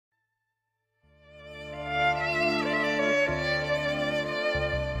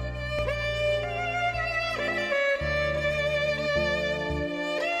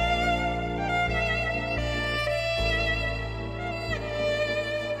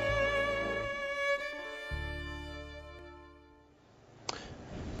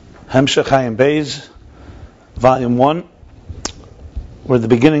Hemshech Hayim Beis, Volume 1. We're at the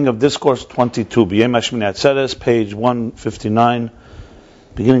beginning of Discourse 22, B'yem Hashmini Atzeres, page 159,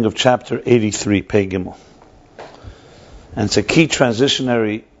 beginning of chapter 83, Pei Gimel. And it's a key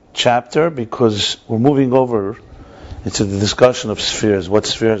transitionary chapter because we're moving over into the discussion of spheres, what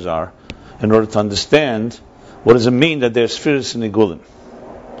spheres are, in order to understand what does it mean that there are spheres in Igulim.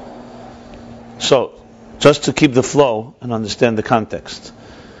 So, just to keep the flow and understand the context.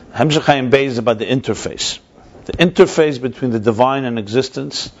 Hemshech Hayim Beis is about the interface. The interface between the divine and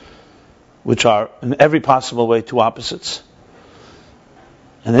existence, which are in every possible way two opposites.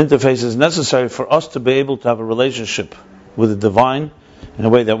 And the interface is necessary for us to be able to have a relationship with the divine in a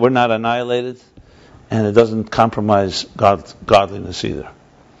way that we're not annihilated and it doesn't compromise godliness either.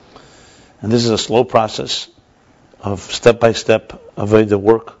 And this is a slow process of step by step of the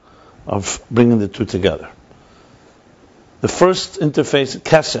work of bringing the two together. The first interface,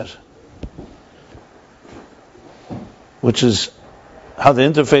 Keser, which is how the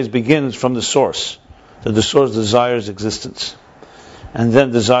interface begins from the source, that the source desires existence, and then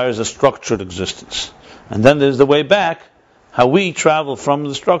desires a structured existence. And then there's the way back, how we travel from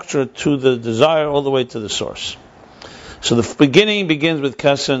the structure to the desire all the way to the source. So the beginning begins with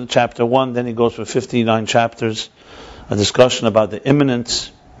Keser in chapter 1, then he goes for 59 chapters, a discussion about the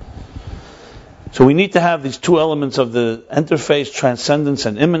immanence. So we need to have these two elements of the interface, transcendence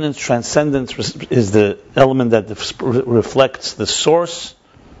and immanence. Transcendence is the element that reflects the source,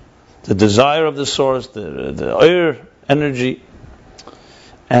 the desire of the source, the air energy.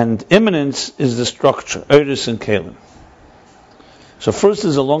 And immanence is the structure, Eris and Kalim. So first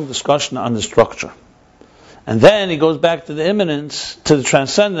is a long discussion on the structure. And then he goes back to the immanence, to the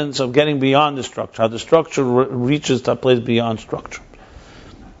transcendence of getting beyond the structure, how the structure reaches to a place beyond structure.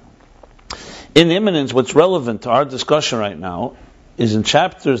 In immanence, what's relevant to our discussion right now is in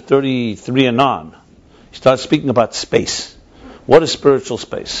chapters 33 and on. He starts speaking about space. What is spiritual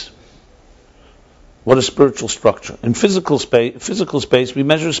space? What is spiritual structure? In physical space, we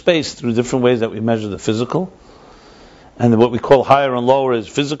measure space through different ways that we measure the physical. And what we call higher and lower is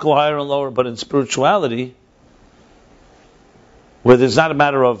physical higher and lower, but in spirituality, where there's not a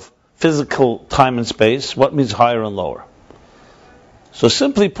matter of physical time and space, what means higher and lower? So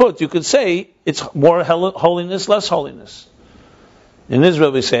simply put, you could say it's more holiness, less holiness. In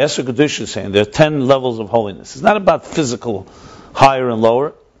Israel we say, Esher Kedush is saying there are 10 levels of holiness. It's not about physical higher and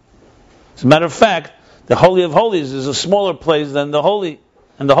lower. As a matter of fact, the Holy of Holies is a smaller place than the Holy,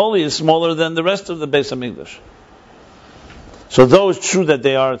 and the Holy is smaller than the rest of the Beis HaMikdash. So though it's true that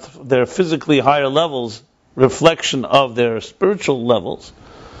they're physically higher levels, reflection of their spiritual levels,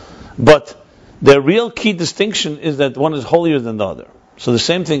 but their real key distinction is that one is holier than the other. So the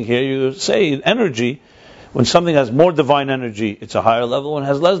same thing here, you say in energy, when something has more divine energy, it's a higher level. When it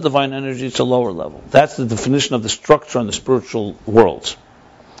has less divine energy, it's a lower level. That's the definition of the structure on the spiritual worlds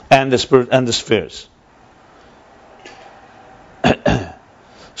and the spheres.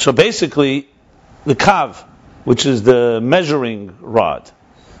 So basically, the kav, which is the measuring rod,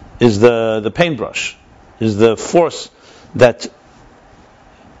 is the paintbrush, is the force that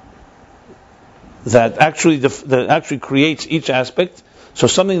actually creates each aspect. So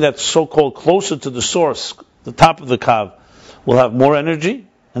something that's so-called closer to the source, the top of the kav, will have more energy,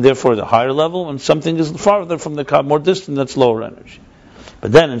 and therefore the higher level, and something is farther from the kav, more distant, that's lower energy.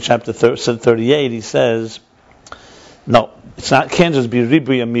 But then in chapter 38 he says, no, can't just be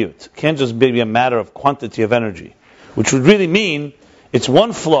ribui amiyut, can't just be a matter of quantity of energy, which would really mean it's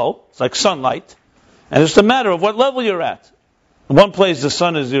one flow, it's like sunlight, and it's a matter of what level you're at. In one place the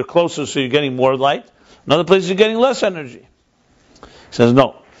sun is, you're closer, so you're getting more light. Another place you're getting less energy. He says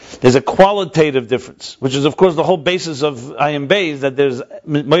no. There's a qualitative difference, which is of course the whole basis of Hayim Beis, that there's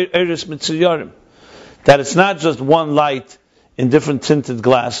Eris Mitziyarim. That it's not just one light in different tinted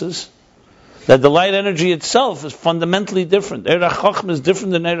glasses. That the light energy itself is fundamentally different. Eir HaChochma is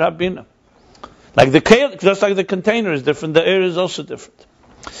different than Eir HaBina. Just like the container is different, the air is also different.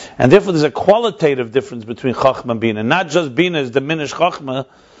 And therefore there's a qualitative difference between Chachma and Bina. Not just Bina is diminished Chachma,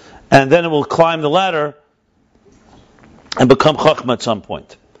 and then it will climb the ladder and become Chachma at some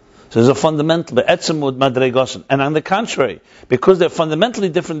point. So there's a fundamental, Be'etzemud Madregosan. And on the contrary, because they're fundamentally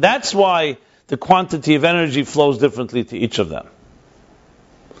different, that's why the quantity of energy flows differently to each of them.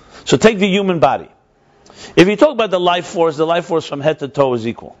 So take the human body. If you talk about the life force from head to toe is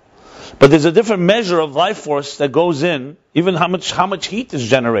equal. But there's a different measure of life force that goes in, even how much heat is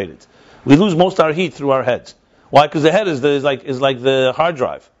generated. We lose most of our heat through our heads. Why? Because the head is like the hard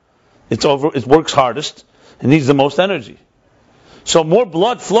drive. It works hardest. It needs the most energy. So more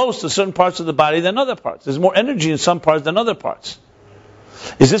blood flows to certain parts of the body than other parts. There's more energy in some parts than other parts.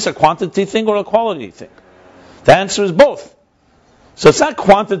 Is this a quantity thing or a quality thing? The answer is both. So it's not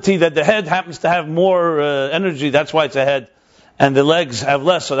quantity that the head happens to have more energy, that's why it's a head, and the legs have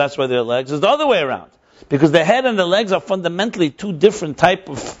less, so that's why they're legs. It's the other way around. Because the head and the legs are fundamentally two different type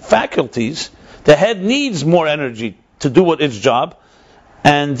of faculties. The head needs more energy to do its job,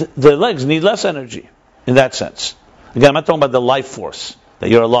 and the legs need less energy in that sense. Again, I'm not talking about the life force, that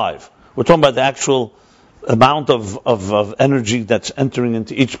you're alive. We're talking about the actual amount of energy that's entering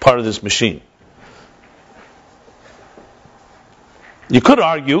into each part of this machine. You could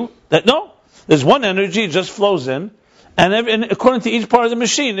argue that no, there's one energy, it just flows in, and according to each part of the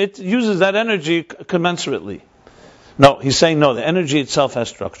machine, it uses that energy commensurately. No, he's saying no, the energy itself has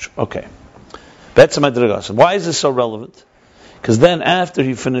structure. Okay. Why is this so relevant? Because then after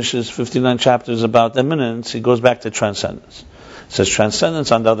he finishes 59 chapters about eminence, he goes back to transcendence. It says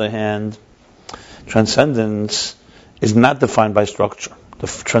transcendence, on the other hand, transcendence is not defined by structure. The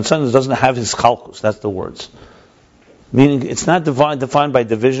transcendence doesn't have his chalkus, that's the words. Meaning it's not defined by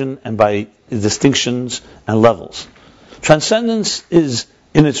division and by distinctions and levels. Transcendence is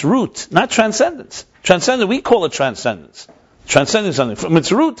in its root, not transcendence. Transcendence, we call it transcendence. Transcending something. From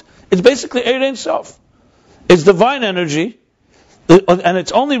its root, it's basically Eir Ein Sof. It's divine energy, and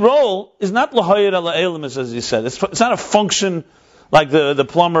its only role is not l'hayir ala elimus, as he said. It's not a function like the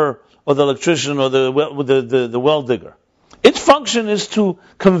plumber or the electrician or the well digger. Its function is to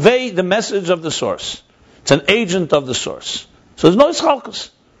convey the message of the source. It's an agent of the source. So there's no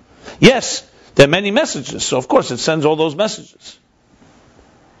ischalkus. Yes, there are many messages, so of course it sends all those messages.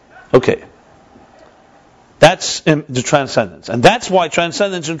 Okay. That's the transcendence. And that's why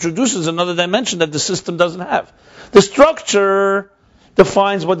transcendence introduces another dimension that the system doesn't have. The structure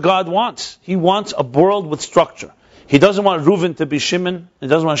defines what God wants. He wants a world with structure. He doesn't want Reuven to be Shimon. He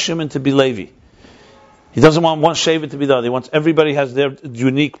doesn't want Shimon to be Levi. He doesn't want one Shevet to be the other. He wants everybody has their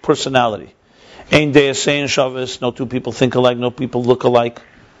unique personality. Ein Deus, Ein Shavis. No two people think alike. No people look alike.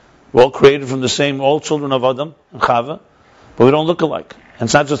 We're all created from the same, all children of Adam and Chava, but we don't look alike. And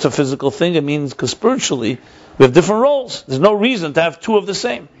it's not just a physical thing. It means because spiritually we have different roles. There's no reason to have two of the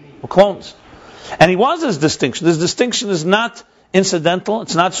same. We're clones. And he wants this distinction. This distinction is not incidental.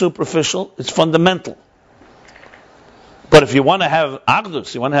 It's not superficial. It's fundamental. But if you want to have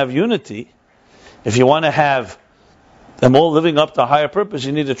Agdus, you want to have unity, if you want to have them all living up to a higher purpose,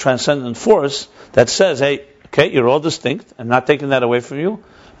 you need a transcendent force that says, hey, okay, you're all distinct. I'm not taking that away from you.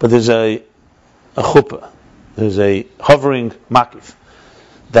 But there's a chuppah. There's a hovering makif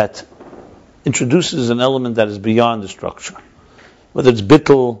that introduces an element that is beyond the structure. Whether it's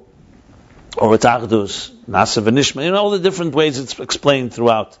bittul, or it's achdus, nasa v'nishma, all the different ways it's explained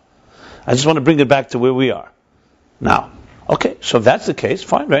throughout. I just want to bring it back to where we are. Now, okay, so if that's the case,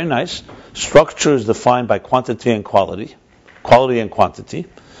 fine, very nice. Structure is defined by quantity and quality and quantity.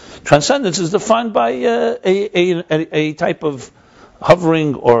 Transcendence is defined by a type of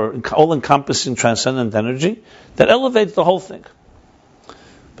hovering or all-encompassing transcendent energy that elevates the whole thing.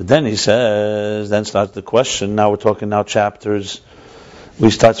 But then he says, then starts the question. Now we're talking chapters. We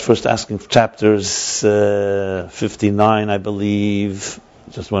start first asking chapters 59, I believe.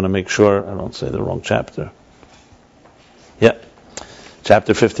 Just want to make sure I don't say the wrong chapter. Yeah,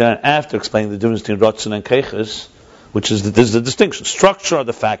 chapter 59. After explaining the difference between Ratzon and Keiches, which is the distinction. Structure are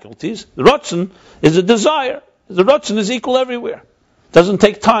the faculties. The Ratzon is a desire. The Ratzon is equal everywhere. Doesn't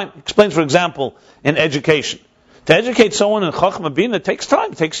take time. Explains, for example, in education. To educate someone in Chachma Bina takes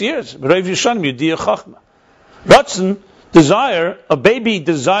time, takes years. Ratzon, desire, a baby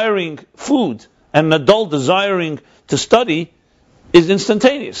desiring food and an adult desiring to study is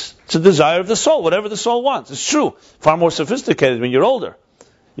instantaneous. It's a desire of the soul, whatever the soul wants. It's true. Far more sophisticated when you're older.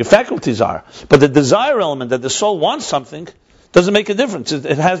 Your faculties are. But the desire element that the soul wants something doesn't make a difference.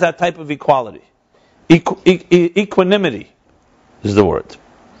 It has that type of equality. Equanimity is the word.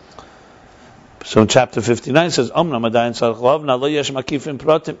 So in chapter 59 it says, Amna madayin tzarich lavna lo yesh makifim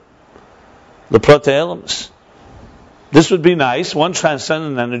pratim leprate elamus. This would be nice. One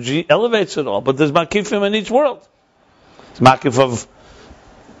transcendent energy elevates it all, but there's makifim in each world. It's makif of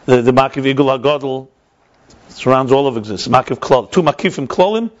the makif igul hagadol surrounds all of existence. Makif klal, 2 makifim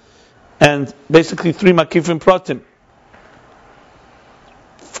klolim, and basically 3 makifim pratim.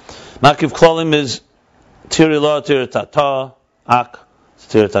 Makif klolim is tirila, tiritata, ak,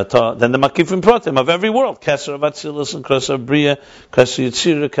 tiritata. Then the makifim pratim of every world: Keser of Atzilus and Keser of Bria, Keser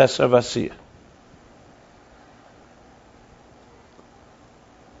Yitzira, Keser of Asiyah.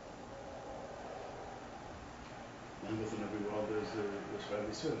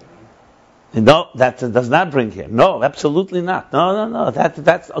 No, that does not bring here. No, absolutely not. No.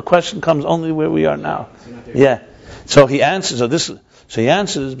 That a question comes only where we are now. Yeah. So he answers. So he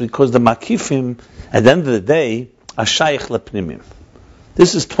answers because the makifim, at the end of the day, are shaykh lepnimim.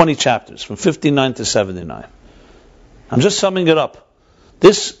 This is 20 chapters, from 59 to 79. I'm just summing it up.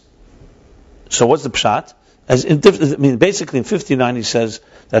 So what's the pshat? Basically in 59 he says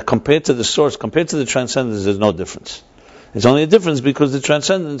that compared to the source, compared to the transcendence, there's no difference. There's only a difference because the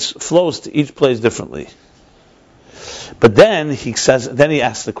transcendence flows to each place differently. But then he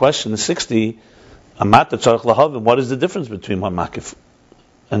asks the question in 60, what is the difference between one makif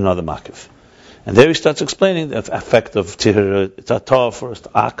and another makif? And there he starts explaining the effect of Tihir Tatah, first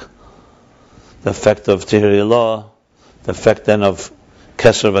Ak, the effect of Tihir Ilah, the effect then of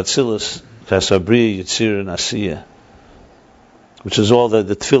Keser Vatzilus, Keser Bri, Yitzir, and Asiyah, which is all the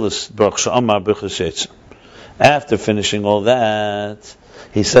Tfilis, Baruch Sha'amar, B'chus Yetzer. After finishing all that,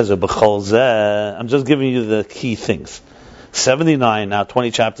 he says, B'chol Zeh, I'm just giving you the key things. 79, now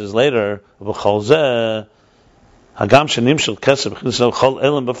 20 chapters later, B'chol Zeh, Hagam shenimshel kesef b'chnisa chol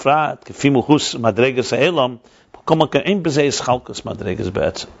elam b'frat k'fi muhus madregas ha'elam kol ein b'zeh ischalkus madregas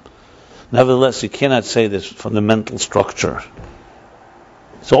be'etzem. Nevertheless, you cannot say this fundamental structure.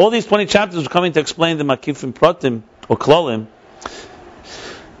 So all these 20 chapters are coming to explain the makifim pratim or klolim,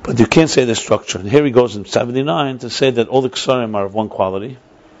 but you can't say the structure. And here he goes in 79 to say that all the ksarim are of one quality,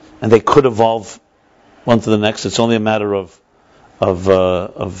 and they could evolve one to the next. It's only a matter of I don't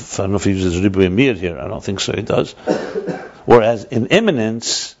know if he uses Ribuy Mir here. I don't think so. He does. Whereas in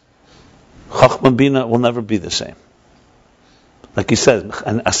immanence, Chachma Bina will never be the same. Like he says,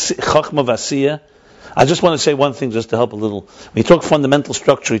 and Chachma Vasiya. I just want to say one thing just to help a little. When he talks fundamental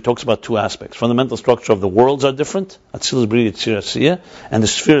structure, he talks about two aspects. Fundamental structure of the worlds are different, Atzilus Bri Yitzir Asiyah, and the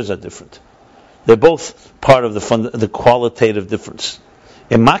spheres are different. They're both part of the qualitative difference.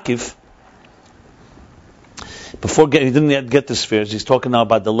 In Makif, he didn't yet get the spheres. He's talking now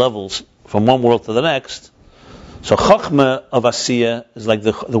about the levels from one world to the next. So Chachma of Asiyah is like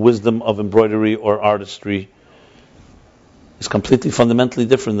the wisdom of embroidery or artistry. It's completely fundamentally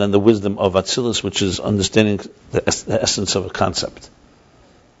different than the wisdom of Atzilus, which is understanding the essence of a concept.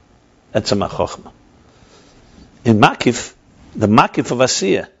 Etzem HaChachma. In Makif, the Makif of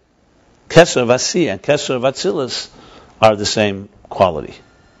Asiyah, Keser of Asiyah and Keser of Atzilus are the same quality.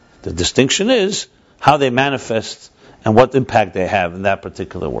 The distinction is how they manifest and what impact they have in that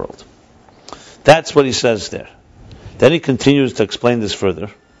particular world. That's what he says there. Then he continues to explain this further.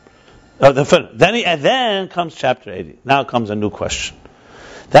 Then comes chapter 80. Now comes a new question.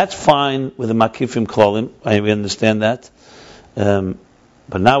 That's fine with the Makifim Klolim. We understand that.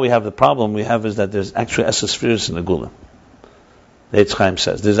 But now we have the problem we have is that there's actually Esa spheres in the Gulim. The Eitz Chaim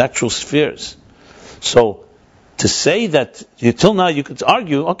says. There's actual spheres. So, to say that, till now you could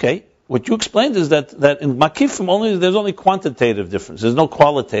argue, okay, what you explained is that in Makifim there's only quantitative difference. There's no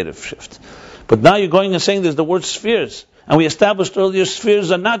qualitative shift. But now you're going and saying there's the word spheres. And we established earlier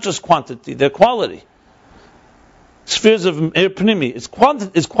spheres are not just quantity, they're quality. Spheres of Pnimi, it's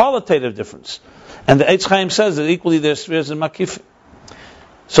qualitative difference. And the Eitz Chaim says that equally there are spheres in Makifim.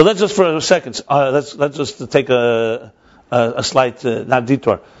 So let's just for a second, let's just take a slight, not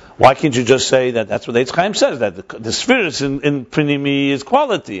detour. Why can't you just say that that's what Eitz Chaim says, that the spheres in Pnimi is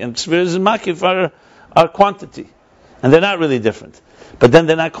quality, and spheres in Makif are quantity. And they're not really different. But then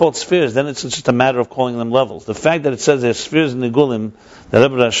they're not called spheres, then it's just a matter of calling them levels. The fact that it says there's spheres in the Gulim, the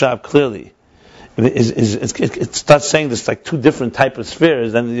Rebbe Rashab clearly, it starts saying there's like two different types of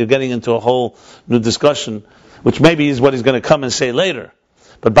spheres, then you're getting into a whole new discussion, which maybe is what he's going to come and say later.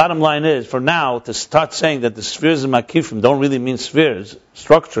 But bottom line is, for now, to start saying that the spheres in Makifim don't really mean spheres,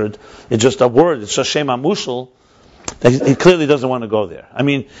 structured, it's just a word, it's just Shem HaMushal, he clearly doesn't want to go there. I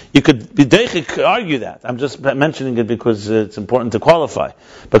mean, you could argue that. I'm just mentioning it because it's important to qualify.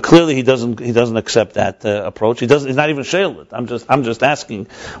 But clearly he doesn't accept that approach. He's not even shailed it. I'm just asking,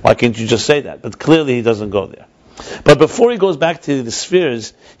 why can't you just say that? But clearly he doesn't go there. But before he goes back to the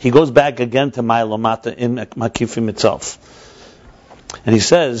spheres, he goes back again to Ma'ilomata in Makifim itself. And he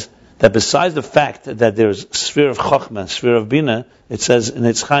says that besides the fact that there's sphere of Chochmah, sphere of Bina, it says in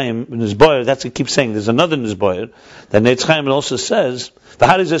Eitz Chaim, in Nizboyer, that's what it keeps saying, there's another Nizboyer, that in Eitz Chaim it also says, the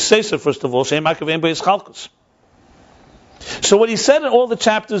Hadith says, first of all, She'em Makav Ein Bo Yischalkus. So what he said in all the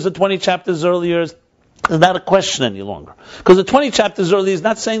chapters, the 20 chapters earlier, is not a question any longer. Because the 20 chapters earlier is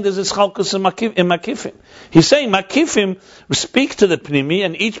not saying there's Yischalkus in Makifim. He's saying Makifim speak to the Pnimi,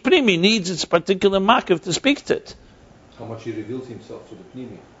 and each Pnimi needs its particular Makiv to speak to it. How much he reveals himself to the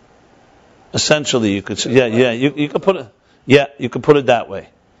Pnimi. Essentially, you could say, you could put it, you could put it that way.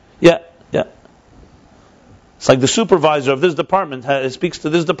 Yeah. It's like the supervisor of this department speaks to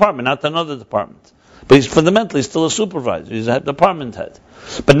this department, not to another department. But he's fundamentally still a supervisor. He's a department head.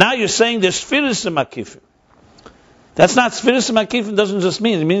 But now you're saying there's spheres in Makifim. That's not spheres and makifim. Doesn't just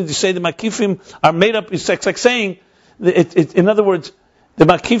mean. It means you say the makifim are made up. It's like saying, in other words, the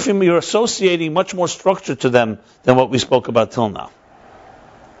makifim, you're associating much more structure to them than what we spoke about till now.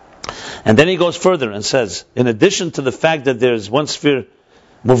 And then he goes further and says, in addition to the fact that there's one sphere,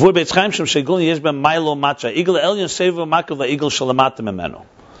 so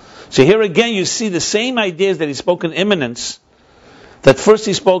here again you see the same ideas that he spoke in immanence, that first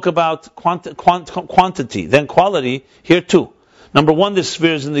he spoke about quantity, then quality, here too. Number one, there's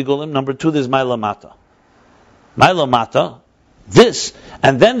spheres in the igulim. Number two, there's Maila Mata. Maila Mata, this,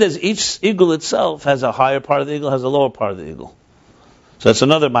 and then there's each igul itself has a higher part of the igul, has a lower part of the igul. So that's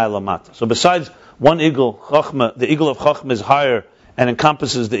another Maila Mata. So besides one igul, Chachma, the igul of Chachma is higher and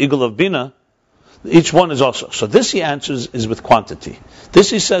encompasses the igul of Bina, each one is also. So this he answers is with quantity.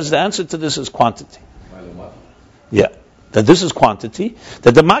 This he says the answer to this is quantity. Yeah, that this is quantity,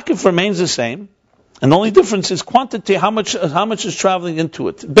 that the makif remains the same, and the only difference is quantity, how much is traveling into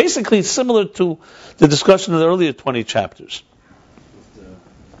it. Basically it's similar to the discussion of the earlier 20 chapters.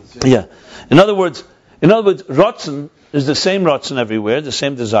 Yeah. In other words, Ratzon is the same Ratzon everywhere, the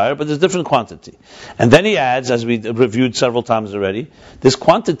same desire, but there's different quantity. And then he adds, as we reviewed several times already, this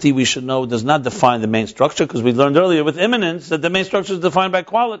quantity we should know does not define the main structure, because we learned earlier with immanence that the main structure is defined by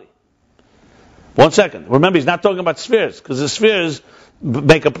quality. 1 second. Remember, he's not talking about spheres, because the spheres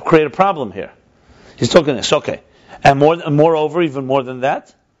create a problem here. He's talking this, okay. And moreover, even more than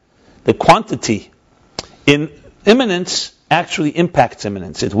that, the quantity in immanence actually impacts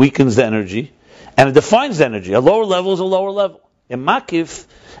immanence. It weakens the energy, and it defines the energy. A lower level is a lower level. In Makif,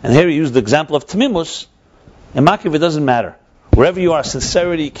 and here he used the example of Tamimus, in Makif it doesn't matter. Wherever you are,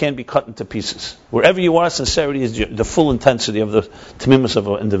 sincerity can't be cut into pieces. Wherever you are, sincerity is the full intensity of the Tamimus of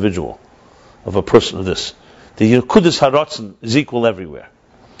an individual, of a person of this. The Yekudis Haratzin is equal everywhere.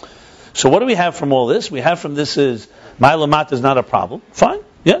 So what do we have from all this? We have from this is, Ma'ilamat is not a problem. Fine.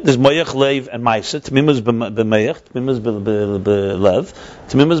 Yeah, there's Moyach, Lev, and Maisa. Tamimus b'Moyach, Tamimus b'Lev,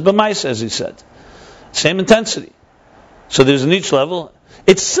 Tamimus b'Maisa, as he said. Same intensity. So there's in each level.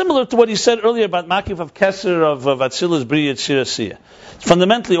 It's similar to what he said earlier about Makif of Keser, of Atzilus, Bria, Tzira, Siya. It's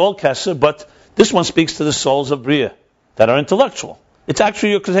fundamentally all Keser, but this one speaks to the souls of Bria that are intellectual. It's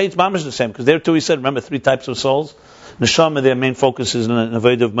actually, you could say it's mamish the same, because there too he said, remember 3 types of souls? Neshama, their main focus is in the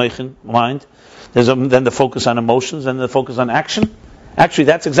Avodah of Meichin, mind. There's then the focus on emotions, and the focus on action. Actually,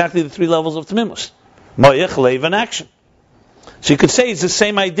 that's exactly the 3 levels of Tamimus. Moyach, Lev, and action. So you could say it's the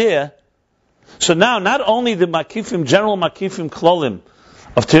same idea. So now, not only the Makifim, general Makifim Klolim,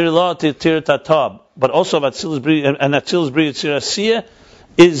 of Tirila to Tiritatab, but also of Atzilus Bria, and Atzilus Bria Tzira Siya,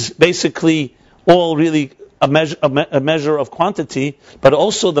 is basically all really a measure of quantity, but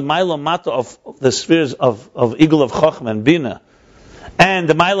also the Maila Mata of the spheres of Igul of Chachma and Bina, and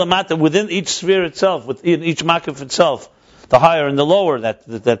the Maila Mata within each sphere itself, within each Makif itself, the higher and the lower, that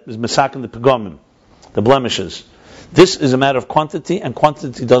is Mesakin the Pegomim, the blemishes. This is a matter of quantity, and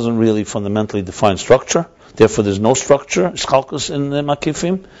quantity doesn't really fundamentally define structure. Therefore, there's no structure, Schalkus in the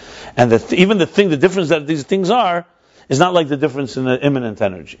Makifim, and the difference that these things are is not like the difference in the immanent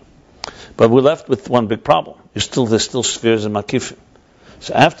energy. But we're left with one big problem. There's still spheres in Makifim.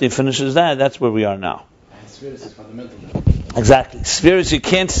 So after he finishes that, that's where we are now. And spheres is fundamental. Exactly. Spheres, you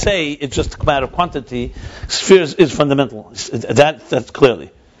can't say it's just a matter of quantity. Spheres is fundamental. That's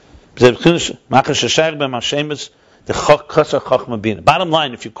clearly. Bottom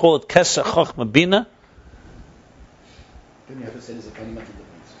line, if you call it Kesser Chachma Bina, then you have to say there's a fundamental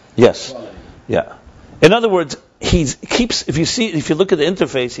difference. Yes. Quality. Yeah. In other words, if you look at the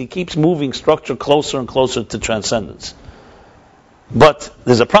interface, he keeps moving structure closer and closer to transcendence. But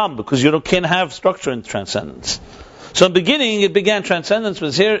there's a problem, because you can't have structure in transcendence. So in the beginning, it began transcendence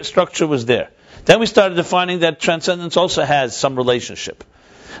was here, structure was there. Then we started defining that transcendence also has some relationship.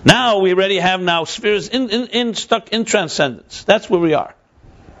 Now we already have spheres stuck in transcendence. That's where we are.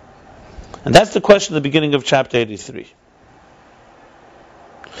 And that's the question at the beginning of chapter 83.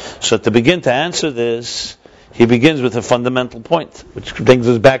 So to begin to answer this, he begins with a fundamental point, which brings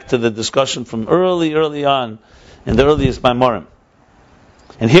us back to the discussion from early on, in the earliest Maimorim.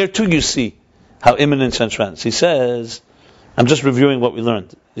 And here too you see how immanence and trans. He says, I'm just reviewing what we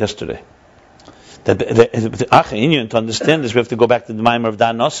learned yesterday. That the Inyan, to understand this, we have to go back to the Maimer of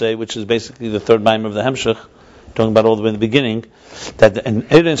Dan Nosei, which is basically the 3rd Maimer of the Hemshech, talking about all the way in the beginning, that in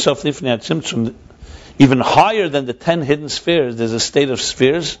Ein Sof Lifnei Tzimtzum, even higher than the 10 hidden spheres, there's a state of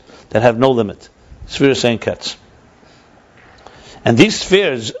spheres that have no limit. Spheres Ein Ketz. And these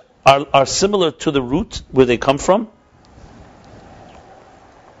spheres are similar to the root where they come from.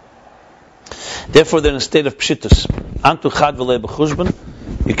 Therefore, they're in a state of pshitus. Antu chad v'lei b'chushban.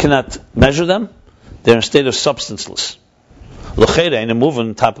 You cannot measure them. they're in a state of substanceless. L'cheira, and move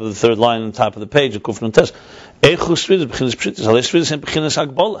on top of the third line on top of the page,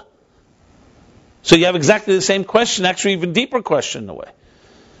 so you have exactly the same question, actually even deeper question in a way.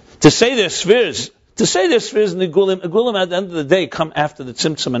 To say they're spheres in the Igulim at the end of the day come after the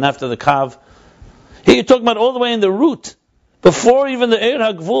Tzimtzum and after the Kav. Here you're talking about all the way in the root, before even the Eir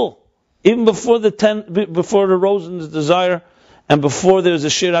HaGvul, even before the Rosen's desire, and before there's a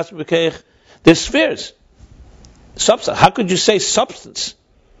Shir Asbekech, there's spheres. Substance. How could you say substance?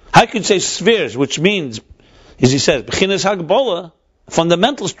 How could you say spheres, which means, as he says, B'chinas Hagbola,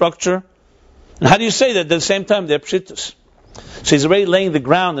 fundamental structure, and how do you say that at the same time they're pshitus? So he's already laying the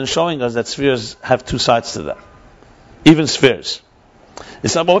ground and showing us that spheres have two sides to them. Even spheres.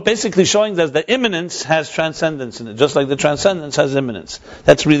 It's basically showing us that immanence has transcendence in it, just like the transcendence has immanence.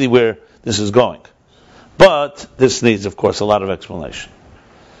 That's really where this is going. But this needs, of course, a lot of explanation,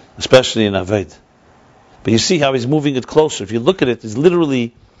 especially in Aved. But you see how he's moving it closer. If you look at it, he's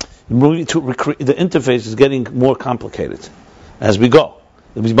literally moving to the interface is getting more complicated as we go.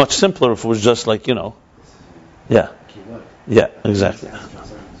 It would be much simpler if it was just like, Yeah, exactly.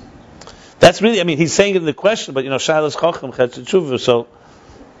 That's really, he's saying it in the question, but Shailas Chacham, Chetz Tshuva, so.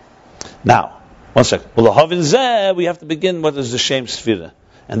 Now, one second. Well, the Havin Zeh, we have to begin what is the Shem Sfira.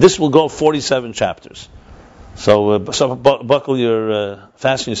 And this will go 47 chapters. So buckle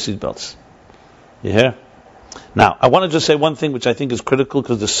fasten your seatbelts. You hear? Now, I want to just say one thing which I think is critical,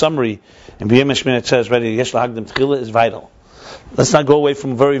 because the summary in B'yem Shmini it says, ready, Yesh Lahagdim Tchila is vital. Let's not go away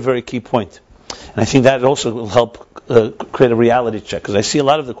from a very, very key point. And I think that also will help create a reality check, because I see a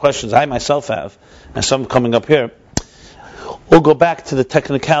lot of the questions I myself have, and some coming up here, all go back to the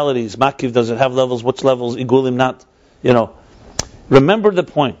technicalities. Makiv, does it have levels? Which levels? Igulim, not. Remember the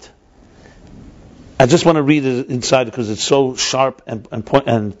point. I just want to read it inside because it's so sharp and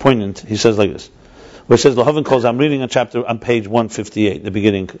poignant. He says like this, where it says, L'Havin calls, I'm reading a chapter on page 158, the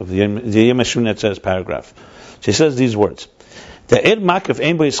beginning of the Yom HaShunet says paragraph. She says these words. The Eir Makiv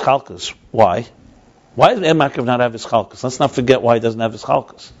Ein Bo Yischalkus. Why? Why does Eir Makiv not have Yischalkus? Let's not forget why he doesn't have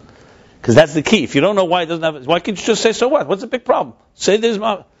Yischalkus. Because that's the key. If you don't know why he doesn't have it, why can't you just say, so what? What's the big problem? Say there's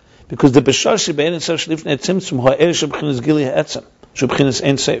because the B'shar Shebein and Sef Shlifnei Tzimtzum Ha'er Sheb'chinas Gili Ha'etzem Sheb'chinas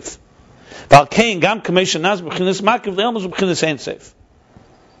Ein Seif V'al Kein Gam Kamei Shanaz B'chinas Makiv Le'elmos B'chinas Ein Seif.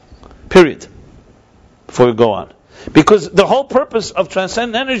 Period. Before we go on. Because the whole purpose of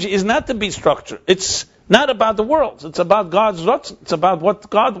transcendent energy is not to be structure. It's not about the world. It's about God's Ratzon. It's about what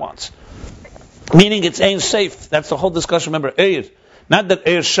God wants. Meaning it's Ein Seif. That's the whole discussion. Remember, Eir. Not that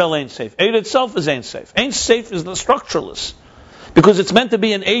Eir Shel Ein Seif. Eir itself is Ein Seif. Ein Seif is the structureless. Because it's meant to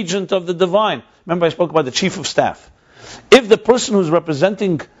be an agent of the divine. Remember I spoke about the chief of staff. If the person who's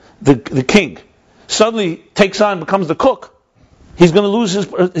representing the king suddenly becomes the cook, he's going to lose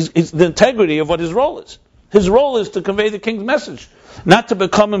the integrity of what his role is. His role is to convey the king's message, not to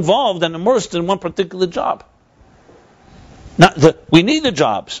become involved and immersed in one particular job. We need the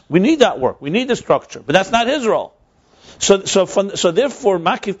jobs, we need that work, we need the structure, but that's not his role. So therefore,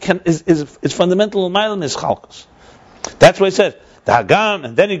 Makiv is fundamental in Mailam is Chalkos. That's what he says. The Hagam,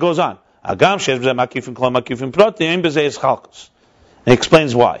 and then he goes on. Hagam she'ez b'zeh Makifim kol Makifim proti ein b'zeh is Chalkos. And he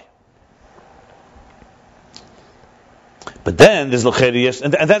explains why. But then there's L'cheri Yesh,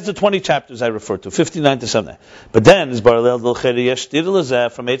 and that's the 20 chapters I referred to, 59 to 79. But then there's Baralel L'cheri Yesh Tir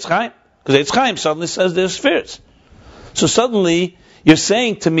L'zeh from Eitz Chaim, because Eitz Chaim suddenly says there's spheres. So suddenly you're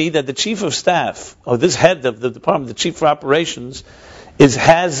saying to me that the chief of staff, or this head of the department, the chief for operations,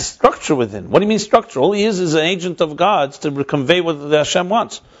 has structure within. What do you mean structure? All he is an agent of God's to convey what the Hashem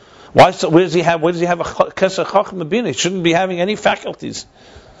wants. Why? So where does he have a Kesach Chacham Bina? He shouldn't be having any faculties.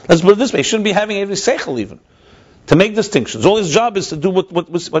 Let's put it this way: he shouldn't be having every seichel even to make distinctions. All his job is to do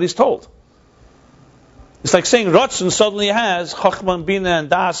what he's told. It's like saying Ratzon suddenly has Chachma, Bina, and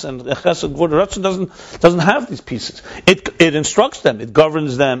Das, and Chesed Gvur. Ratzon doesn't have these pieces. It instructs them, it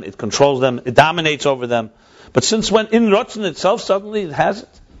governs them, it controls them, it dominates over them. But since when in Ratzon itself, suddenly it has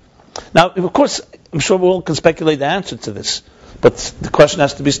it. Now, of course, I'm sure we all can speculate the answer to this, but the question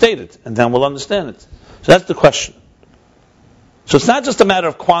has to be stated, and then we'll understand it. So that's the question. So it's not just a matter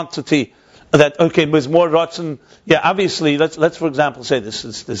of quantity, that, okay, there's more Ratzon. Yeah, obviously, let's for example say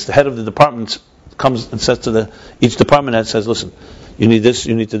this the head of the department comes and says to each department head, says, listen, you need this,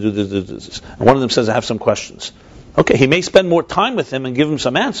 you need to do this. And one of them says, I have some questions. Okay, he may spend more time with him and give him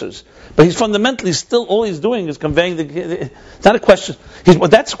some answers, but he's fundamentally still, all he's doing is conveying it's not a question,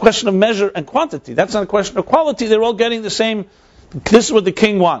 that's a question of measure and quantity. That's not a question of quality. They're all getting the same, this is what the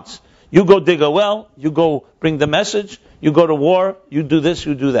king wants. You go dig a well, you go bring the message, you go to war, you do this,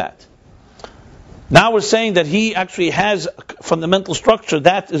 you do that. Now we're saying that he actually has a fundamental structure.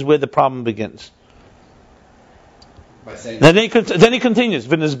 That is where the problem begins. By saying Then he continues.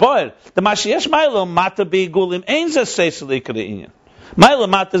 V'nizboyer the Mashiach Ma'ilo Mata Beigulim Ein Zeh Seiser L'Ikar Inyan. Ma'ilo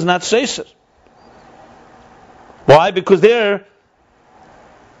Mata is not Seiser. Why? Because there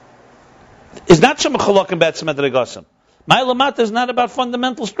is not Shem Chalok and Betzim Adregasim. Ma'ilo Mata is not about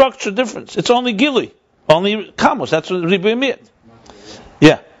fundamental structure difference. It's only Gili, only Kamos. That's what Ribuy Miyat.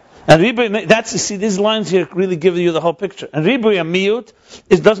 Yeah. And Ribuy, that's, you see, these lines here really give you the whole picture. And Ribuy Miyut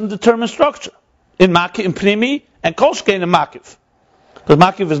doesn't determine structure. In Pnimi, and Kolshkein in Makiv. Because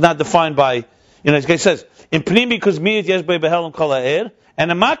Makiv is not defined by, as it says, in Pnimi, because Miyut Yesh Bei Behelim Kol Ha'er,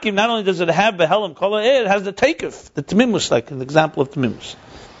 and in Makiv, not only does it have Behelim Kol Ha'er, it has the Teikif, the Tmimus, like an example of Tmimus.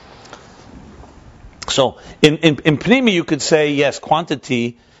 So, in Pnimi, you could say, yes,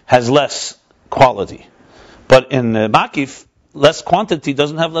 quantity has less quality. But in Makiv, less quantity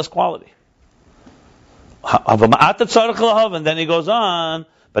doesn't have less quality. And then he goes on,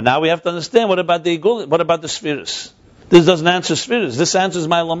 but now we have to understand, what about the Igul, what about the spheres? This doesn't answer spheres. This answers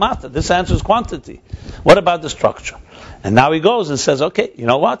my lamata. This answers quantity. What about the structure? And now he goes and says, okay, you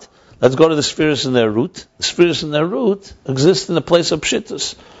know what? Let's go to the spheres in their root. The spheres in their root exist in the place of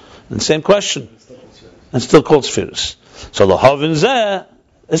pshittas. And same question. And still called spheres. So lahavin zeh,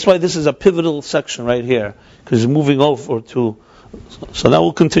 that's why this is a pivotal section right here, because he's moving over to, so now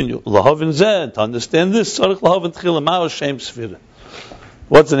we'll continue. Lahavin zeh, to understand this, tzarich lahavin tchila ma'o shem sphira.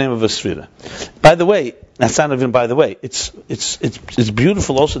 What's the name of a sphira? By the way, that's not even by the way. It's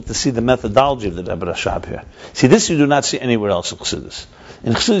beautiful also to see the methodology of the Rebbe Rashab here. See, this you do not see anywhere else in Chassidus.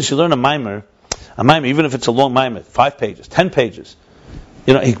 In Chassidus, you learn a mimer, even if it's a long mimer, 5 pages, 10 pages.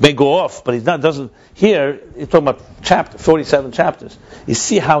 He may go off, but doesn't. Here, you're talking about 47 chapters. You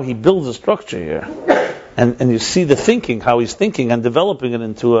see how he builds a structure here, and you see the thinking, how he's thinking and developing it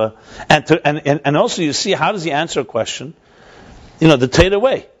into a, and also you see how does he answer a question. The Torah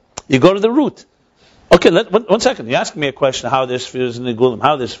way. You go to the root. Okay, one second. You ask me a question, how there's spheres in the Gulim,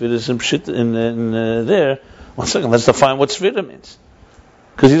 how there's spheres in there. 1 second, let's define what sphere means.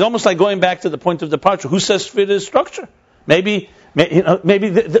 Because he's almost like going back to the point of departure. Who says sphere is structure? Maybe all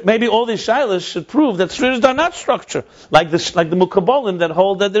these shilas should prove that spheres are not structure, like the Mukabolim that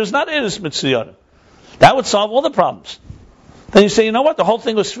hold that there's not Eris Mitziyarim. That would solve all the problems. Then you say, you know what? The whole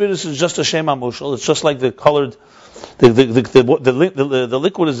thing with spheres is just a Shema Mushal. It's just like the colored. The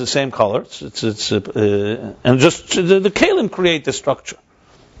liquid is the same color. And just the kalim create the structure.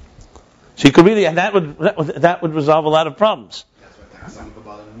 So you could really, and that would resolve a lot of problems.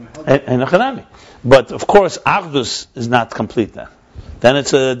 And Achanami. But of course, Achdus is not complete then. Then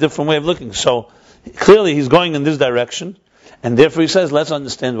it's a different way of looking. So clearly he's going in this direction, and therefore he says, let's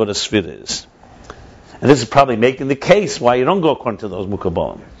understand what a sphere is. And this is probably making the case why you don't go according to those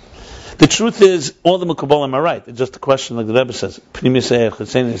Mukabolim. The truth is, all the Mukabolim are right. It's just a question, like the Rebbe says, and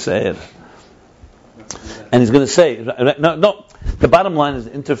he's going to say, no. The bottom line is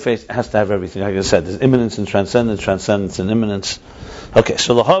the interface has to have everything. Like I said, there's immanence and transcendence and immanence. Okay,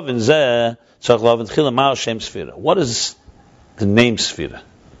 so lahav and zeh, so lahav and tchila ma'al shem sphira. What is the name sphira?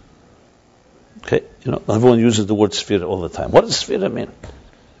 Okay, everyone uses the word sphira all the time. What does sphira mean?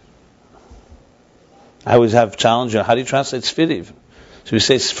 I always have challenge. How do you translate sphira even? So we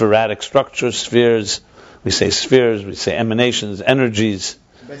say spherotic structures, spheres. We say spheres. We say emanations, energies.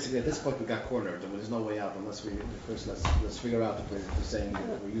 So basically, at this point, we got cornered, and there's no way out unless we first let's figure out if we're saying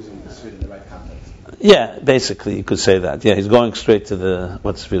we're using the sphere in the right context. Yeah, basically, you could say that. Yeah, he's going straight to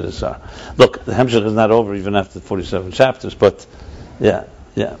what spheres are. Look, the Hemshech is not over even after 47 chapters, but yeah.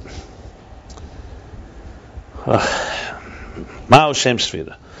 Ma'o shem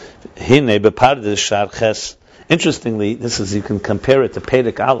sphira. Hine bepardes shar ches. Interestingly, you can compare it to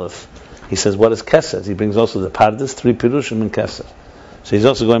Perek Aleph. He says, what is Keser? He brings also the Pardes, 3 Pirushim in Keser. So he's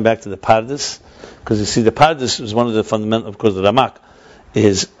also going back to the Pardes, because you see, the Pardes is one of the fundamental, of course, the Ramak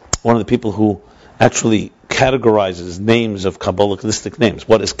is one of the people who actually categorizes names of Kabbalistic names.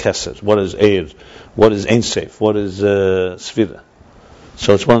 What is Keser? What is Eir? What is Ein Sof? What is Sphira?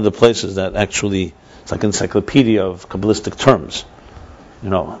 So it's one of the places that actually, it's like an encyclopedia of Kabbalistic terms.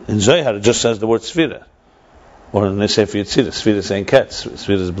 In Zohar it just says the word Sphira. Or in the Sefer Yetzirah, Sphira is Ein Ketz,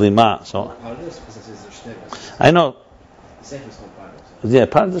 Sphira is Blima. So I know. Yeah,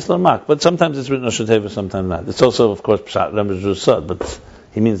 Pardes Lamak, but sometimes it's written Rosh Hashanah, sometimes not. It's also, of course, Pshat Ramesh Rusad, but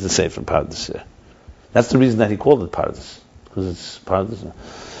he means the Sefer Pardes here. That's the reason that he called it Pardes, because it's Pardes.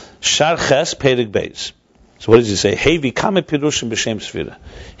 Shar Ches Perek Beis. So what does he say? Hevi Kame Pirushim B'Shem Sphira.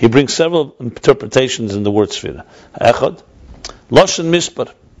 He brings several interpretations in the word Sphira. Echad, Loshen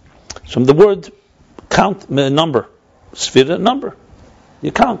Mispar. So from the word count, number. Sphira, number.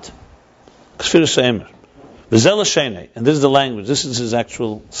 You count. Sphira Se'emer. V'zel Shene. And this is the language. This is his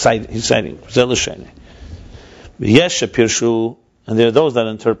actual he's citing. V'zel Shene. V'yesh pirshu, and there are those that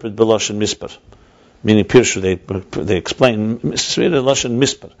interpret b'loshen mispar, meaning pirshu. They explain svira loshen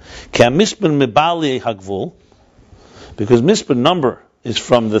mispar. Ki mispar mibali hagvul, because mispar number is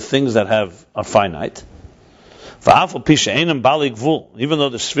from the things that are finite. V'afal pisha einam bali gvul, even though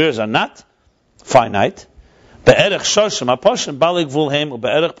the spheres are not finite. Be'erech shoshim aposhem bali gvul heim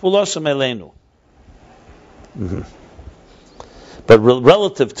u'be'erech pulosem eleinu. But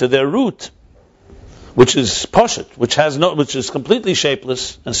relative to their root, which is poshet, which is completely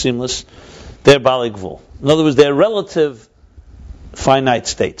shapeless and seamless, they're bali gvul. In other words, they're relative finite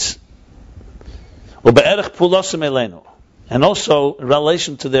states. U'be'erech pulosem eleinu, and also in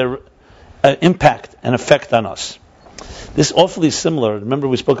relation to their impact and effect on us. This is awfully similar. Remember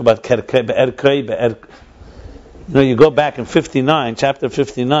we spoke about be'er. You go back in 59, chapter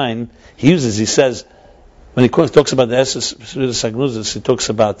 59, he says, when he talks about the Esses Sagnuzis, he talks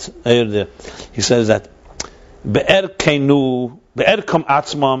about, he says that be'er keinu, be'er kam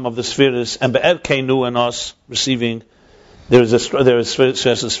atzmam of the spheres, and be'er keinu and us receiving, there is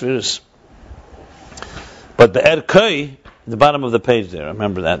spheres. But be'er kei, the bottom of the page there,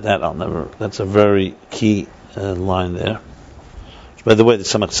 remember that's a very key line there. By the way, the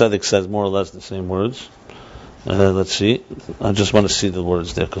Tzemach Tzedek says more or less the same words. Let's see. I just want to see the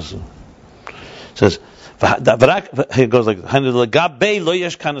words there because it says, he goes like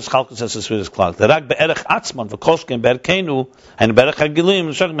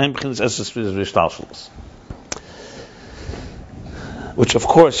which of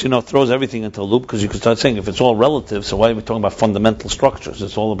course, throws everything into a loop, because you can start saying if it's all relative, so why are we talking about fundamental structures?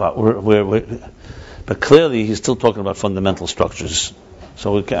 It's all about but clearly he's still talking about fundamental structures.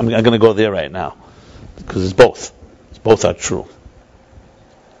 So I'm going to go there right now, because it's both. Both are true.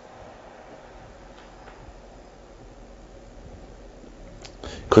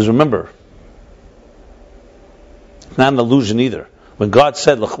 Because remember, it's not an illusion either. When God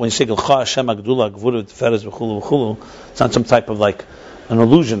said, when you say Hashem Agdula Gvura Tiferes v'chulu v'chulu, it's not some type of like an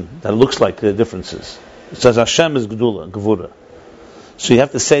illusion that looks like the differences. It says Hashem is Gdula, Gvura. So you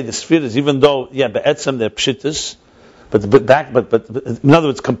have to say the spheres, even though be'etzem they're pshitas, but in other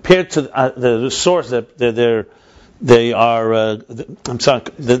words, compared to the source, they are. I'm sorry.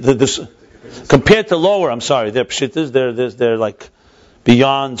 Compared to lower, they're pshitas. They're like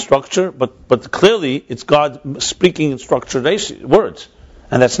beyond structure, but clearly it's God speaking in structured words,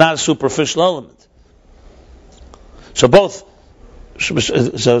 and that's not a superficial element. So both.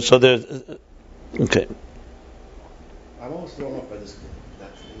 So there's okay. I'm almost thrown off by this.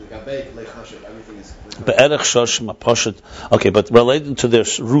 Everything is. Okay, but relating to their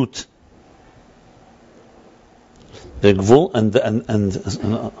root, their gvul and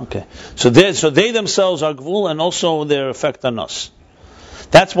okay. So they themselves are gvul, and also their effect on us.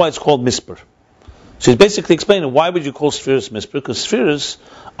 That's why it's called mispar. So he's basically explaining why would you call spheres mispar? Because spheres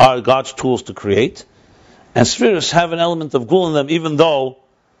are God's tools to create, and spheres have an element of gvul in them, even though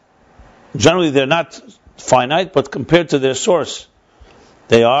generally they're not finite, but compared to their source,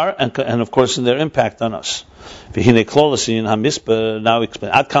 they are, and of course in their impact on us. Now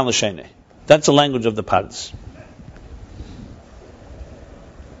explain Ad kan l'shene. That's the language of the Pardes.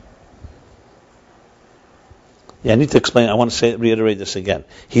 I need to explain. I want to reiterate this again.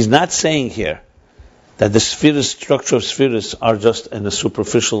 He's not saying here that the structure of spheres are just in a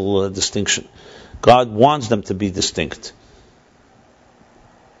superficial distinction. God wants them to be distinct.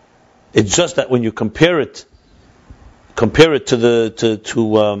 It's just that when you compare it to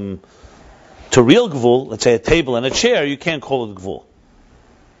real gvul, let's say a table and a chair, you can't call it gvul.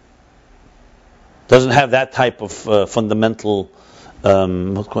 Doesn't have that type of fundamental.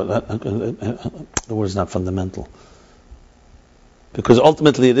 The word is not fundamental, because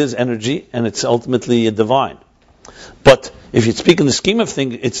ultimately it is energy and it's ultimately divine. But if you speak in the scheme of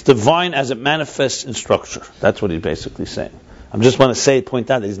things, it's divine as it manifests in structure. That's what he's basically saying. I just want to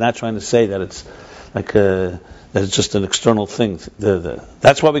point out that he's not trying to say that it's like that it's just an external thing.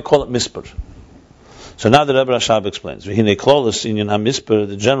 That's why we call it mispar. So now the Rebbe Rashab explains,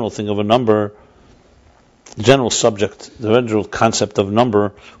 the general thing of a number, the general subject, the general concept of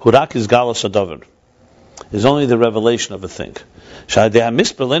number, hurak is galos hadavar, is only the revelation of a thing.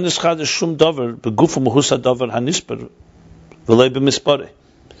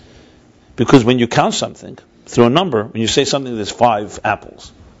 Because when you count something through a number, when you say something there's 5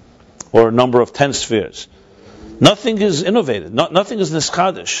 apples, or a number of 10 spheres, nothing is innovated, nothing is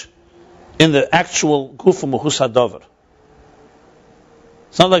nischadish in the actual gufa muhus hadavar.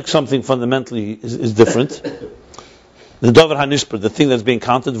 It's not like something fundamentally is different. The davar hanispar, the thing that's being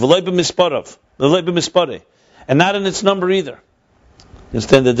counted, v'loi b'misparav, v'loi b'mispare, and not in its number either. You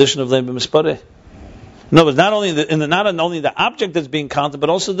understand the addition of v'loi b'mispare? No, it's not only not only the object that's being counted, but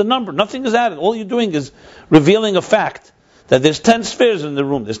also the number. Nothing is added. All you're doing is revealing a fact that there's 10 spheres in the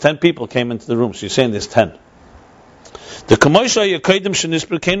room. There's 10 people came into the room. So you're saying there's 10. The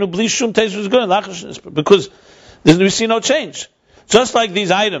because we see no change. Just like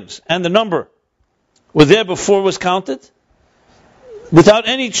these items and the number were there before it was counted, without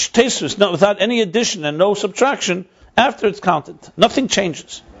any tesus, without any addition and no subtraction after it's counted. Nothing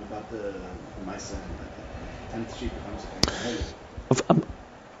changes. What about the Maisa, like the 10th sheep becomes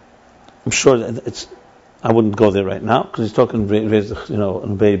I'm sure that it's. I wouldn't go there right now because he's talking,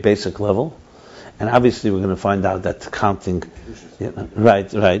 on a very basic level, and obviously we're going to find out that counting,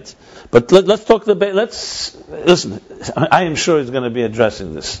 right. But let's talk let's listen. I am sure he's going to be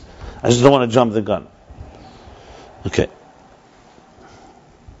addressing this. I just don't want to jump the gun. Okay.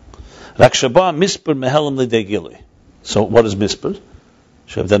 Rakshaba misper mehelam lidegili. So what is misper?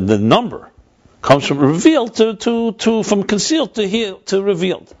 Then the number comes from revealed to from concealed to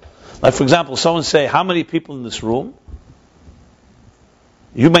revealed. Like, for example, someone say, how many people in this room?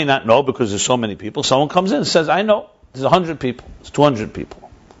 You may not know because there's so many people. Someone comes in and says, I know. There's 100 people. There's 200 people.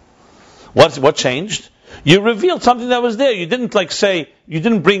 What changed? You revealed something that was there. You didn't you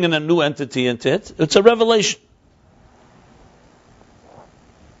didn't bring in a new entity into it. It's a revelation.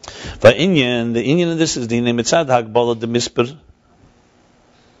 The inyan of this is the mitzad hagbala de misper.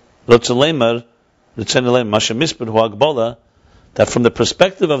 Rotzelemar, masha misper hu hagbala. That from the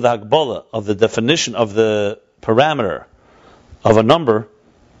perspective of the Hagbala, of the definition of the parameter of a number,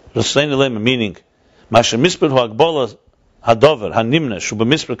 meaning Masha Misper Hu Hagbala Hadover Hanimna Shuba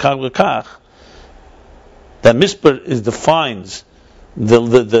Misper Kach V'Kach, that Misper defines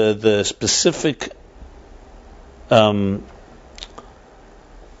the specific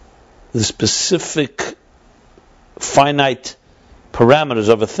finite parameters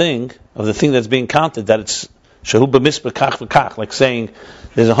of the thing that's being counted, that it's Shehu b'misper kach v'kach, like saying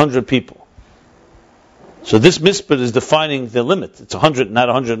there's 100 people. So this misper is defining the limit. It's 100, not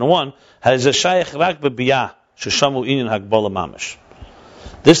 101. Has a shayach rak b'biyah sheshamu inyan hagbala mamish.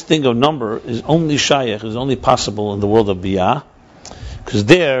 This thing of number is only shayach, is only possible in the world of biyah, because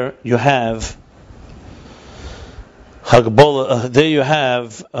there you have hagbala. There you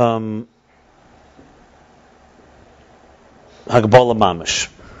have hagbala mamish.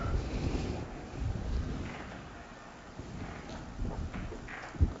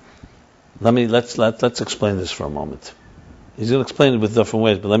 Let's explain this for a moment. He's going to explain it with different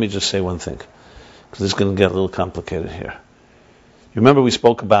ways, but let me just say one thing, because this is going to get a little complicated here. You remember we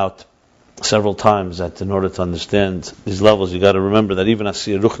spoke about several times that in order to understand these levels, you got to remember that even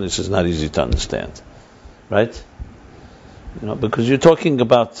Asiyah Ruchnis is not easy to understand, right? Because you're talking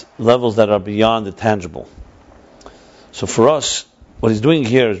about levels that are beyond the tangible. So for us, what he's doing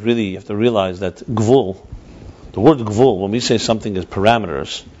here is really, you have to realize that gvul, the word gvul, when we say something is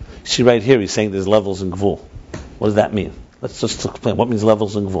parameters, see right here, he's saying there's levels in Gvul. What does that mean? Let's just explain. What means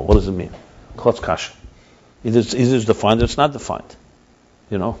levels in Gvul? What does it mean? Klotz kasha. Either it's defined or it's not defined.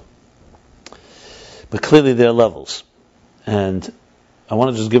 But clearly there are levels. And I want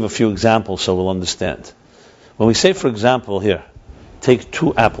to just give a few examples so we'll understand. When we say, for example, here, take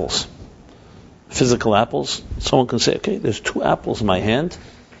 2 apples. Physical apples. Someone can say, okay, there's 2 apples in my hand,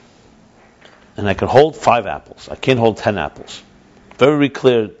 and I can hold 5 apples. I can't hold 10 apples. Very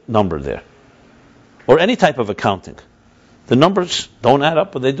clear number there. Or any type of accounting. The numbers don't add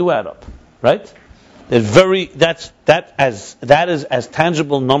up, but they do add up. Right? That is as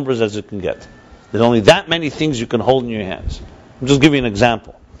tangible numbers as it can get. There's only that many things you can hold in your hands. I'm just giving you an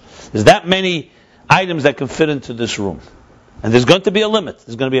example. There's that many items that can fit into this room. And there's going to be a limit.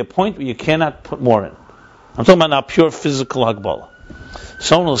 There's going to be a point where you cannot put more in. I'm talking about now pure physical Hagbala.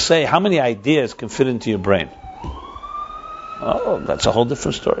 Someone will say, how many ideas can fit into your brain? Oh, that's a whole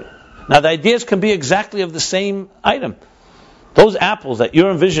different story. Now, the ideas can be exactly of the same item. Those apples that you're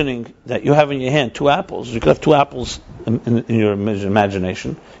envisioning, that you have in your hand, 2 apples, you could have 2 apples in your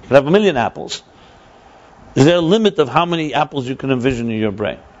imagination. You could have 1,000,000 apples. Is there a limit of how many apples you can envision in your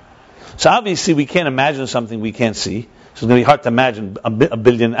brain? So obviously we can't imagine something we can't see. So it's going to be hard to imagine a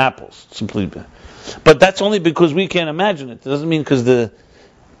billion apples. Simply. But that's only because we can't imagine it. It doesn't mean because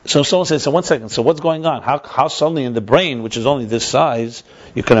So someone says, so 1 second, so what's going on? How suddenly in the brain, which is only this size,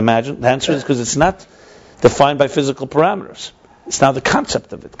 you can imagine? The answer is because it's not defined by physical parameters. It's now the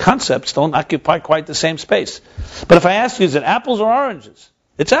concept of it. Concepts don't occupy quite the same space. But if I ask you, is it apples or oranges?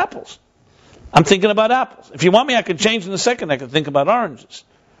 It's apples. I'm thinking about apples. If you want me, I could change in a second. I could think about oranges.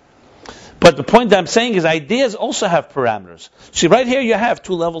 But the point that I'm saying is ideas also have parameters. See, right here you have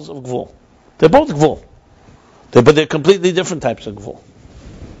 2 levels of gvul. They're both gvul. But they're completely different types of gvul.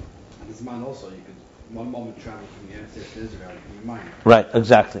 Zman also, you could one moment travel from the United States to Israel in your mind. Right,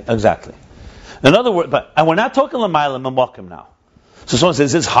 exactly. In other words, and we're not talking Lamayla Mamokim now. So someone says,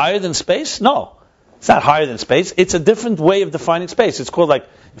 is this higher than space? No. It's not higher than space. It's a different way of defining space. It's called like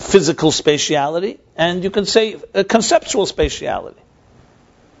physical spatiality, and you can say conceptual spatiality.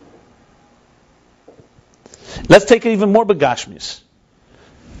 Let's take it even more begashmis.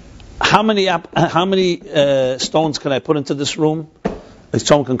 How many stones can I put into this room?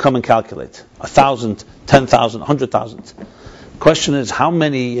 Someone can come and calculate. 1,000, 10,000, 100,000. Question is, how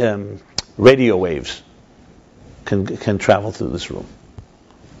many radio waves can travel through this room?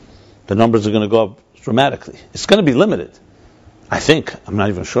 The numbers are going to go up dramatically. It's going to be limited. I think. I'm not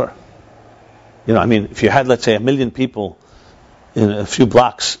even sure. If you had, let's say, 1 million people in a few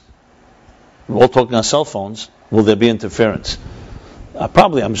blocks, all talking on cell phones, will there be interference?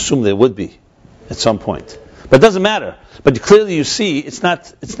 Probably, I'm assuming there would be at some point. But it doesn't matter. But clearly you see, it's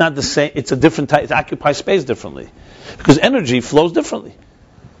not the same, it's a different type, it occupies space differently. Because energy flows differently.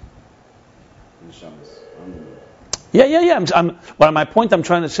 Yeah. My point I'm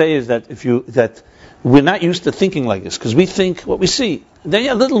trying to say is that that we're not used to thinking like this, because we think what we see. Then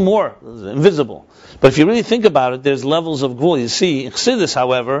a little more invisible. But if you really think about it, there's levels of gvul. You see, in Chassidus,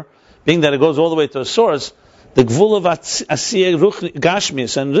 however, being that it goes all the way to a source, the gvul of asiyah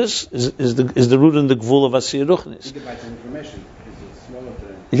gashmis, and this is the root in the gvul of asiyah ruchnis.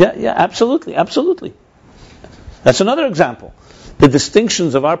 Yeah, absolutely. That's another example. The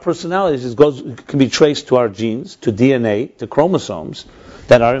distinctions of our personalities can be traced to our genes, to DNA, to chromosomes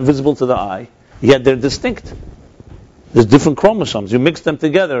that are invisible to the eye, yet they're distinct. There's different chromosomes. You mix them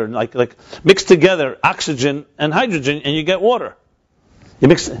together, like mix together oxygen and hydrogen, and you get water. You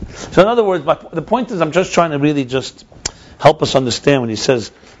mix it. So in other words, the point is, I'm just trying to really just help us understand when he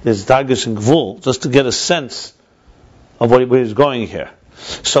says there's dargus and gvul, just to get a sense of where he's going here.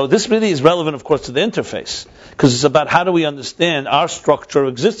 So this really is relevant, of course, to the interface, because it's about how do we understand our structure of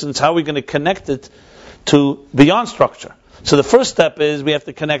existence, how are we going to connect it to beyond structure. So the first step is we have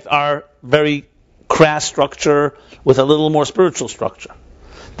to connect our very crass structure with a little more spiritual structure.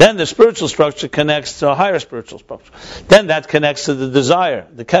 Then the spiritual structure connects to a higher spiritual structure. Then that connects to the desire,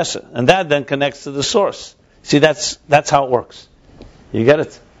 the kesed, and that then connects to the source. See, that's how it works. You get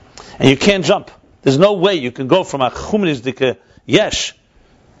it? And you can't jump. There's no way you can go from a chumnizdike yesh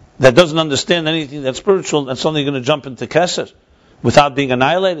that doesn't understand anything that's spiritual and suddenly you're going to jump into kesed without being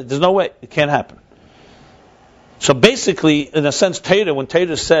annihilated. There's no way. It can't happen. So basically, in a sense, when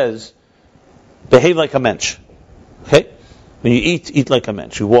Torah says, behave like a mensch. Okay? When you eat like a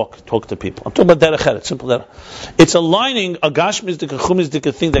mensch. You walk, talk to people. I'm talking about derech eretz, simple derech. It's aligning a gashmizdik, a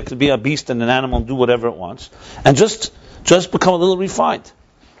chumizdik thing that could be a beast and an animal and do whatever it wants, and just become a little refined.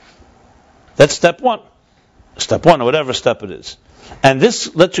 That's step one. Step one, or whatever step it is. And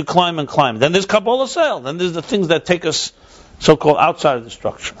this lets you climb and climb. Then there's Kabbalah Sale. Then there's the things that take us so-called outside of the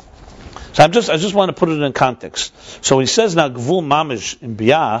structure. So I just want to put it in context. So he says now, Gvul Mamish in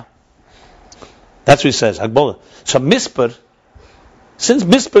Biyah, that's what he says, Hagbola. So Misper, since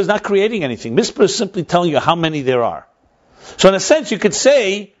Misper is not creating anything, Misper is simply telling you how many there are. So in a sense, you could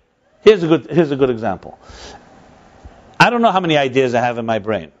say, here's a good example. I don't know how many ideas I have in my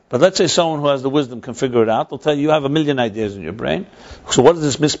brain, but let's say someone who has the wisdom can figure it out. They'll tell you have 1 million ideas in your brain. So what is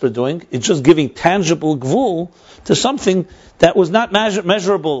this Misper doing? It's just giving tangible Gvul to something that was not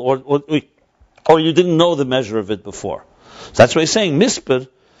measurable, or you didn't know the measure of it before. So that's why he's saying Misper,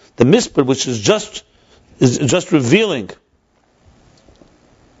 the Misper, which is just revealing.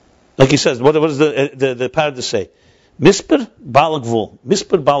 Like he says, what does the parada say? Misper balagvul.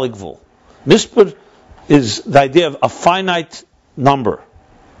 Misper balagvul. Misper is the idea of a finite number.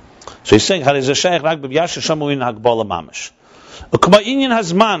 So he's saying, obviously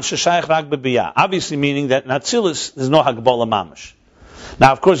meaning that in Atzilus there's no Hagbala Mamash.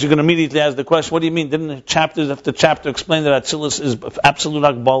 Now, of course, you're going to immediately ask the question, what do you mean? Didn't chapters after chapter explain that Atzilus is absolute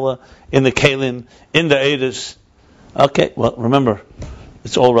Hagbala in the Kalim, in the Eidos? Okay, well, remember,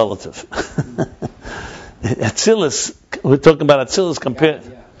 it's all relative. Atzilus, we're talking about Atzilus compared...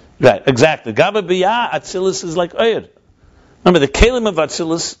 Yeah. Right, exactly. Gaba B'yah, Atzilus is like Oyer. Remember, the Kalim of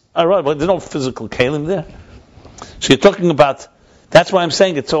Atzilus are right, but there's no physical Kalim there. So you're talking about, that's why I'm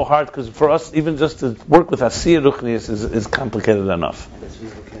saying it's so hard, because for us, even just to work with Asiyah Ruchnius is complicated enough.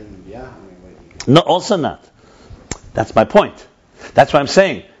 No, also not. That's my point. That's why I'm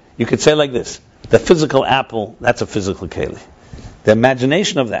saying, you could say like this, the physical apple, that's a physical Keli. The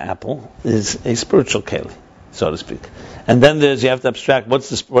imagination of the apple is a spiritual Keli, so to speak. And then you have to abstract what's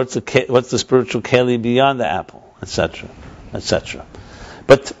the spiritual Keli beyond the apple, etc., etc.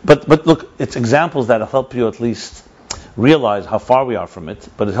 But look, it's examples that'll help you at least realize how far we are from it,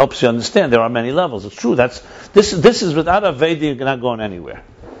 but it helps you understand there are many levels. It's true. This is without a Veda, you're not going anywhere.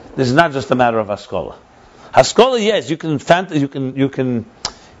 This is not just a matter of Haskalah. Haskalah, yes, you can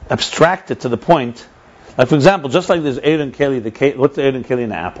abstract it to the point. Like for example, just like there's Eir and Keli, what's the Eir and Keli in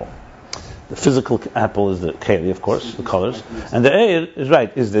the apple? The physical apple is the Keli, of course, the colors, and the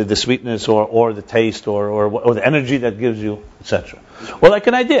Eir is the sweetness or the taste or the energy that gives you, etc. Or like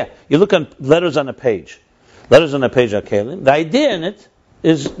an idea, you look at letters on a page. Letters on a page are Kelim. The idea in it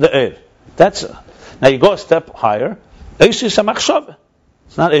is the Eir. Now you go a step higher. Eisis HaMachshava.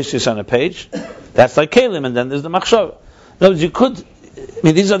 It's not Eisis on a page. That's like Kelim, and then there's the Machshava. In other words,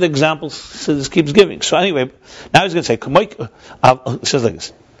 these are the examples so this keeps giving. So anyway, now he's going to say, it says like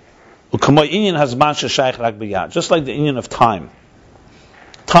this. Just like the union of time.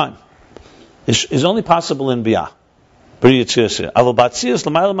 Time is only possible in Biyah. In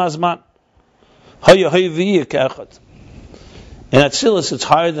Atzilus, it's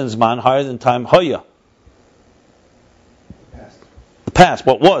higher than Zman, higher than time. Hoya. The past,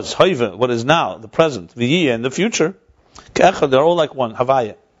 what was, Hoiva, what is now, the present, V'yiyah, and the future. They're all like one,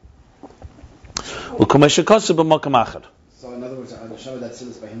 Havaya. So in other words, I'll show that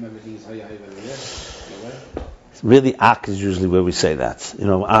Atzilus by him, everything is Hoya, Hoya, Really, Ak is usually where we say that.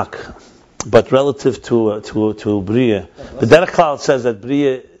 Ak. But relative to Bria, the Derech Klal says that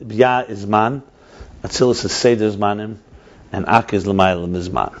Bria is Man, Atzilus is Seder Zmanim, and Ak is L'mayla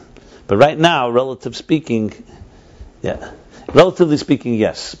Mizman. But right now, relatively speaking,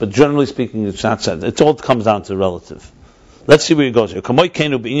 yes. But generally speaking, it's not said. It all comes down to relative. Let's see where he goes here.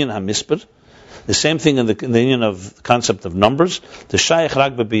 The same thing in the union of the concept of numbers. The Shaykh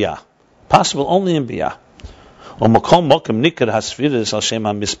Rag B'Biyah. Possible only in Biyah.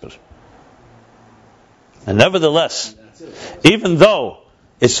 And nevertheless, even though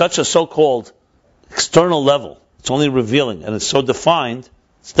it's such a so-called external level, it's only revealing, and it's so defined,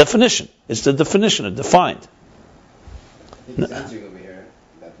 it's definition. It's the definition, it's defined. I think he's answering over here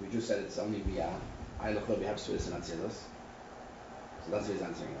that we just said it's only Biyah. I look we have Sfiris and Atzilus. So that's what he's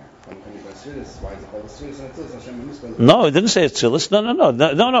answering there. Why is it called Sfiris and Atzilus? No, it didn't say Atzilus.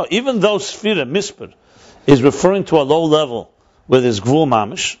 No. Even though Sfira, Misper, is referring to a low level where there's Gvul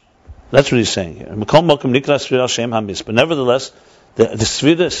Mamish, that's what he's saying here. Nevertheless, the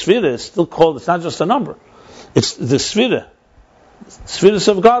Sfira is still called, it's not just a number. It's the Sfira. Sfiras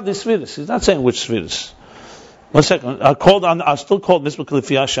of God, the Sfiras. He's not saying which Sfiras. 1 second. I still called Misper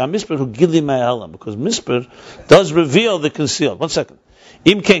Kalifiyah Sham Misper who Gili Me'elam, because Misper does reveal the concealed. 1 second.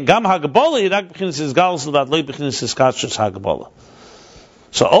 Im Ken Gam Hagabola, Yirak Bechinis is Galas Levad Lei Bechinis is Kachas Hagabola.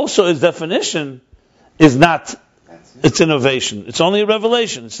 So also his definition is not, it's innovation. It's only a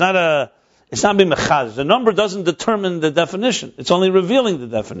revelation. It's not being mechaz. The number doesn't determine the definition. It's only revealing the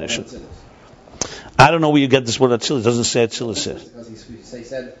definition. I don't know where you get this word Atzilus. It doesn't say Atzilus here. Because he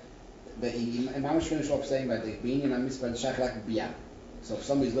said, Imam finished off saying that the Binyan and Mitzvah Shach like Biyah. So if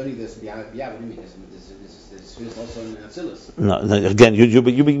somebody's learning this Biyah, what do you mean? This is also in Atzilus. No, again, you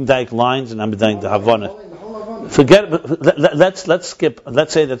being dying lines and I'm dying the Havana. Forget. Let's skip.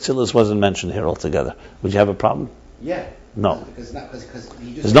 Let's say that Atzilus wasn't mentioned here altogether. Would you have a problem? Yeah. No. Because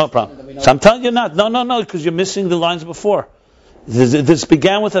there's no problem. So I'm telling you not. No, because you're missing the lines before. This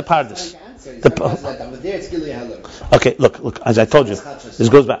began with a Pardes. Okay, look. As I told you, this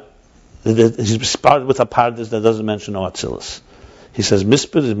goes back. He started with a Pardes that doesn't mention no Atzilus. He says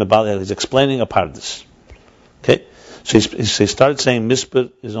Misper is Mebal. He's explaining a Pardes. Okay, so he started saying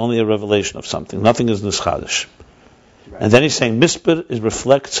Misper is only a revelation of something. Nothing is Nischadish. And then he's saying Misper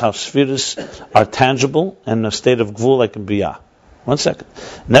reflects how spheres are tangible and in a state of Gvul like in Biyah. 1 second.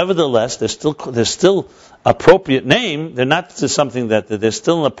 Nevertheless, there's still appropriate name. They're not just something that there's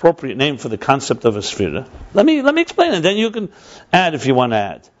still an appropriate name for the concept of a sphere. Let me explain it. Then you can add if you want to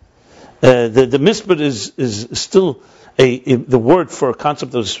add. The Misper is still the word for a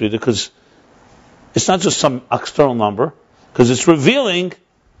concept of a sphere because it's not just some external number, because it's revealing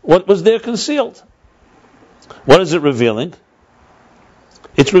what was there concealed. What is it revealing?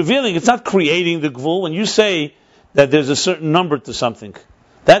 It's revealing. It's not creating the Gvul. When you say that there's a certain number to something,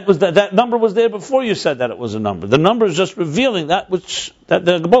 that number was there before you said that it was a number. The number is just revealing that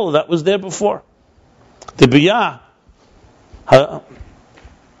the Gvul that was there before. The Biyah.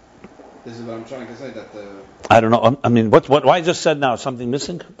 This is what I'm trying to say. That I don't know. I mean, what I just said now? Is something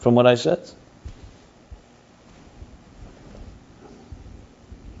missing from what I said?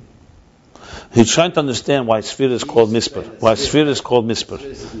 He's trying to understand why Sphere is called Misper. Why Sphere is called Misper.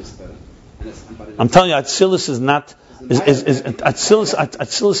 I'm telling you, Atzilus is not.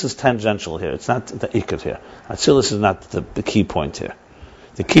 Atzilus is tangential here. It's not the Iker here. Atzilus is not the key point here.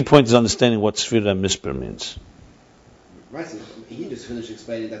 The key point is understanding what Sphere and Misper means. Right, so he just finished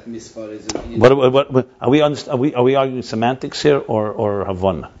explaining that mispar is an What are we arguing semantics here or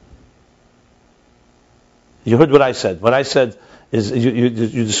Havana? You heard what I said. What I said is you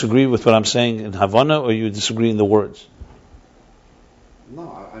disagree with what I'm saying in Havana, or you disagree in the words?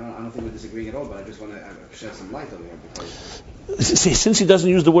 No, I don't think we're disagreeing at all, but I just want to shed some light over here because... See, since he doesn't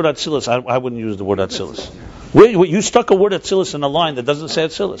use the word Atzilus, I wouldn't use the word Atzilus. You stuck a word Atzilus in a line that doesn't say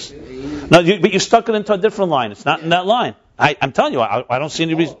Atzilus. No, but you stuck it into a different line. It's not in that line. I'm telling you, I don't see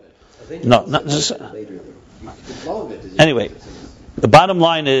any reason. No, not just. Anyway, the bottom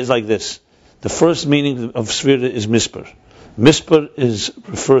line is like this. The first meaning of Sfira is Mispar. Mispar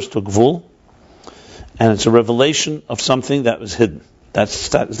refers to Gvul, and it's a revelation of something that was hidden. Is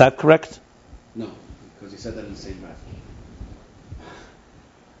that correct? No, because he said that in the same breath.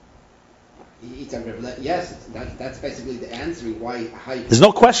 Yes, that's basically the answering why. There's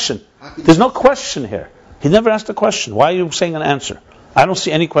no question. There's no question here. He never asked a question. Why are you saying an answer? I don't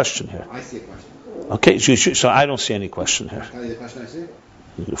see any question here. I see a question. Okay, so I don't see any question here. Tell you the question I see?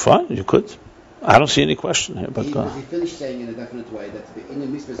 Fine, you could. I don't see any question here. But he finished saying in a definite way that the in the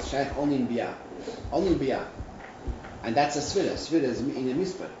mitzvah is shaykh only in biyah. Only in biyah. And that's a svira. Svira is in the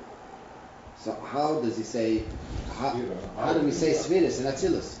mitzvah. So how does he say, how do we say sviras and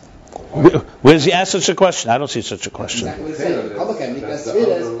atzilus? Where does he ask such a question? I don't see such a question. Exactly what he's saying. Because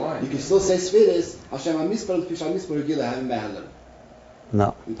sviras, you can still say sviras, Hashem ha-mispar, l'fi shal-mispar, ugila havim be'halam.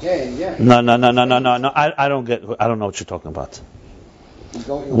 No. Okay, yeah. No. I don't know what you're talking about.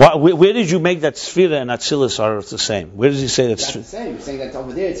 Where did you make that Sfira and Atzilus are the same? Where does he say that's the same? He's saying that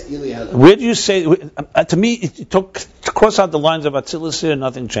over there it's Gili Halam. Where do you say? To me, to cross out the lines of Atzilus here,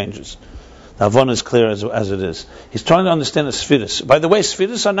 nothing changes. The Havana is clear as it is. He's trying to understand the Sfiras. By the way,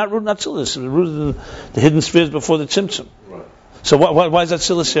 Sfiras are not rooted in Atzilus. They're rooted in the hidden Sfiras before the Tzimtzum. Right. So why is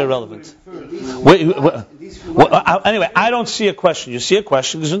Atzilus here relevant? Anyway, I don't see a question. You see a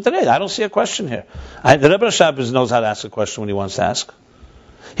question? I don't see a question here. The Rebbe Shabbos knows how to ask a question when he wants to ask.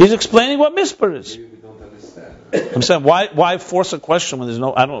 He's explaining what mispar is. Maybe we don't understand. I'm saying, why force a question when there's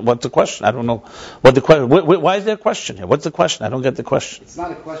no? What's the question? I don't know what the question. Why is there a question here? What's the question? I don't get the question. It's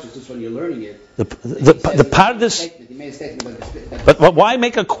not a question. It's just when you're learning it. The part of this. He made a statement but why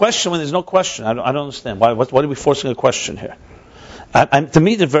make a question when there's no question? I don't understand. Why are we forcing a question here? To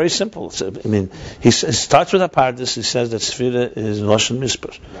me, they're very simple. He starts with a pardis. He says that Sfira is Lashon Mispar.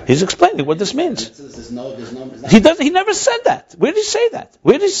 Right. He's explaining what this means. He never said that. Where did he say that?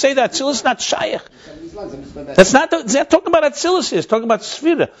 Where did he say that Atzilus is not Shaykh? That's not. They're talking about Atzilus here. He's talking about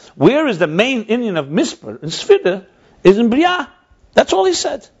Sfira. Where is the main Indian of Mispar? And Sfira is in Briyah. That's all he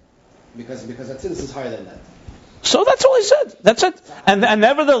said. Because Atzilus is higher than that. So that's all he said. That's it. And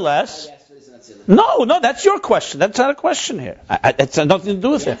nevertheless. No, that's your question. That's not a question here. It's nothing to do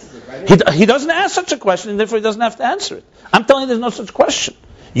with it. He doesn't ask such a question, and therefore he doesn't have to answer it. I'm telling you there's no such question.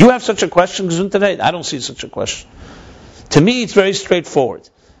 You have such a question, today. I don't see such a question. To me, it's very straightforward.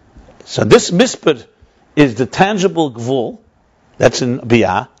 So this mispar is the tangible gvul, that's in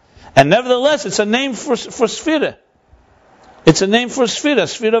Biyah, and nevertheless it's a name for Sfira. It's a name for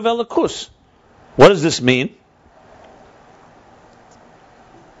Sfira of Elikus. What does this mean?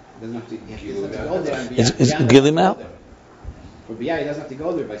 It's Gili Mahal. For Biyah, he doesn't have to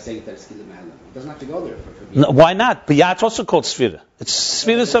go there by saying that it's Gili Mahal. He doesn't have to go there for Biyah. No, why not? Biyah is also called Sfira. It's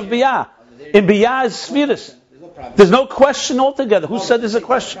Sfiras of Biyah. In Biyah is Sfiras. There's no question altogether. Who said there's a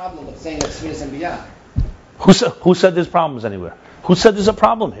question? Who said there's problems anywhere? Who said there's a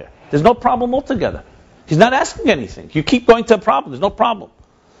problem here? There's no problem altogether. He's not asking anything. You keep going to a problem. There's no problem.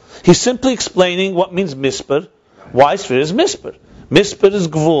 He's simply explaining what means mispar, why Sfira is mispar. Mispar is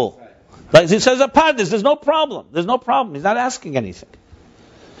gvul. Like he says, apart there's no problem. There's no problem. He's not asking anything.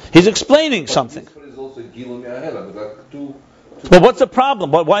 He's explaining something. Mispar is also Gilum Yahela, but But what's the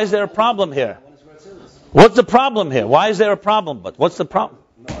problem? Why is there a problem here? What's the problem here? Why is there a problem? But what's the problem?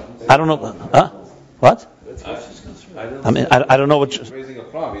 I don't know. What? I don't know what you're raising a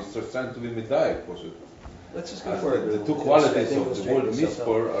problem. He's just trying to be midai. Let's just go for it. The two qualities of the word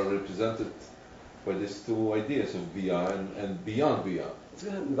mispar are represented by these two ideas of biyah and beyond biyah. It's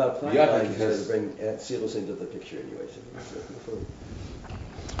going to happen about 5 times to bring Silas into the picture anyway.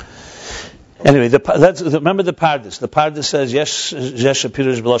 Anyway, remember the Pardes. The Pardes says, Yesh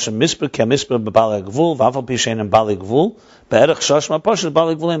Pirush B'Loshem Mispar, Ke Mispar B'Balei Gvul, V'Afal Pi She'einem Balei Gvul, Be'erech Shosh Ma'Posh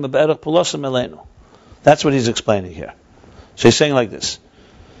Balei Gvulim, Be'erech Pulosem Eleinu. That's what he's explaining here. So he's saying like this.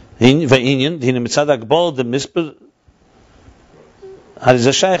 Ve'inyan, Dina Mitzad Hagbol, the Mispar, Hariz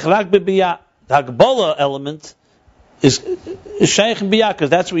HaShaykh Rak B'Biyah. The Hagbola element is Shaykh in Biyah, because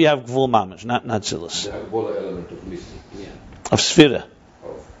that's where you have Gvul Mamash, not Silas. The Hagbola element of Mispar. Of Sfira.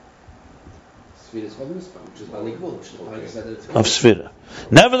 Sfira is called Mispar, which is Bali Gvul, which the Parag said that it's called. Of Sfira.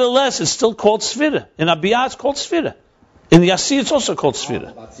 Nevertheless, it's still called Sfira. In Abiyah, it's called Sfira. In Yasi, it's also called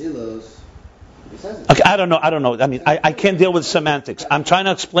Sfira. Okay, I don't know. I mean, I can't deal with semantics. I'm trying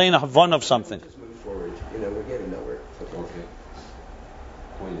to explain a Havana of something. Just move forward. We're getting nowhere. Okay.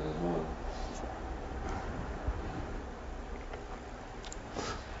 Point is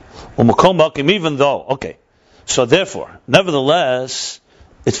one. Even though, okay. So therefore, nevertheless,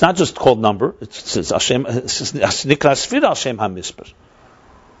 it's not just called number. It's Hashem. It's Nikra Sfira Hashem HaMisper.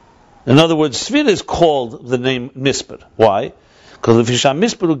 In other words, Sfira is called the name Misper. Why? Because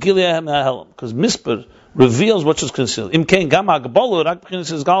Misper reveals what is concealed.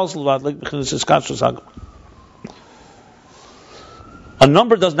 A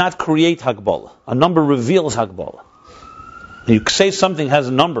number does not create Hagbala. A number reveals Hagbala. You say something has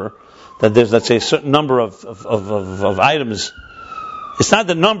a number, that there's, let's say, a certain number of items. It's not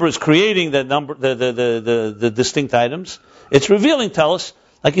the number is creating the number, the distinct items. It's revealing, tell us,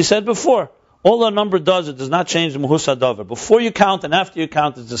 like you said before. All a number does, it does not change the Muhus HaDavar. Before you count and after you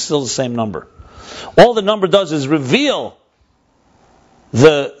count, it's still the same number. All the number does is reveal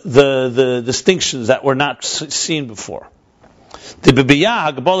the distinctions that were not seen before. The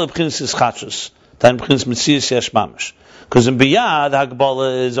B'biyah Hagbala B'chinas is Chachus, Tan B'chinas Metzias Yesh Mamash. Because in Biyah, the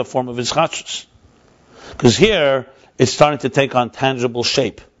Hagbala is a form of his Chachus. Because here, it's starting to take on tangible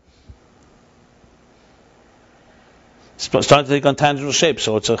shape. It's starting to take on tangible shape,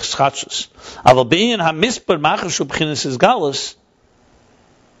 so it's a Chachus. Aval B'in HaMisper Machashu B'chinas is Galus.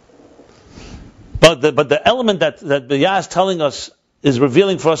 But the element that Biyah is telling us is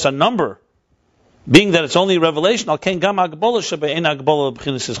revealing for us a number, being that it's only a revelation.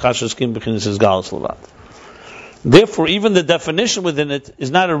 Therefore, even the definition within it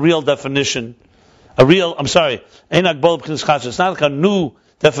is not a real definition. It's not like a new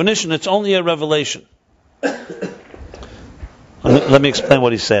definition. It's only a revelation. Let me explain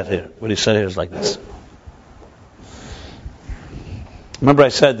what he said here. What he said here is like this. Remember I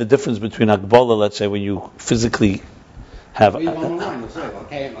said the difference between Akbala, let's say, when you physically have... This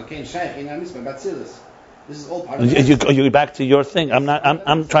is all part of you're back to your thing. I'm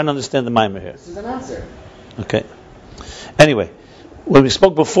trying to understand the mimer here. This is an answer. Okay. Anyway, when we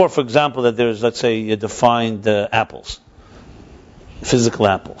spoke before, for example, that there's, let's say, you defined apples. Physical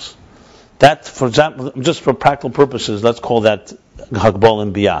apples. That, for example, just for practical purposes, let's call that Hagbal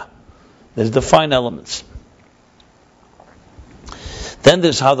and Biyah. There's defined elements. Then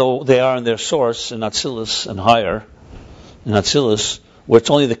there's how they are in their source, in Atzilus and higher, in Atzilus, where it's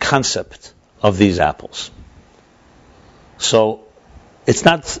only the concept of these apples. So, it's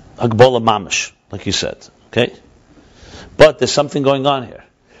not Hagbala Mamish, like you said, okay? But there's something going on here.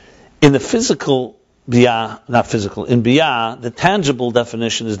 In the physical Biyah, not physical, in Biyah, the tangible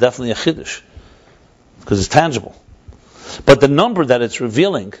definition is definitely a Chiddush, because it's tangible. But the number that it's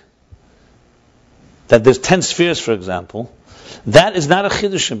revealing, that there's 10 spheres, for example, that is not a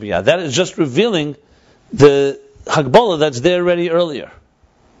Chiddush in Biyah. That is just revealing the Hagbala that's there already earlier.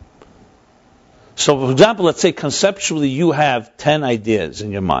 So, for example, let's say conceptually you have 10 ideas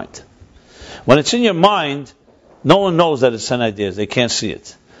in your mind. When it's in your mind, no one knows that it's 10 ideas. They can't see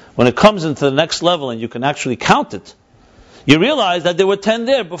it. When it comes into the next level and you can actually count it, you realize that there were 10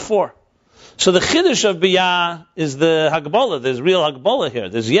 there before. So the Chiddush of Biyah is the Hagbala. There's real Hagbala here.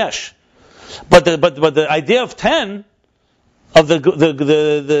 There's Yesh. But the idea of 10, of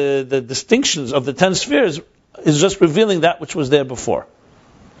the distinctions of the 10 spheres, is just revealing that which was there before.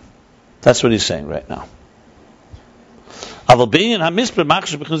 That's what he's saying right now.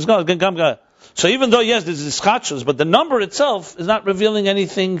 So even though, yes, there's this chachos, but the number itself is not revealing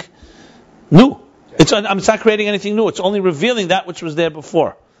anything new. It's not creating anything new. It's only revealing that which was there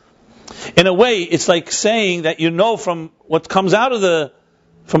before. In a way, it's like saying that you know from what comes out of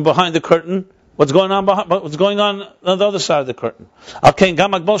from behind the curtain, what's going on on the other side of the curtain.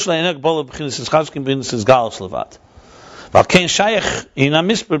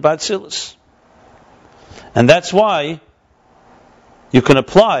 And that's why you can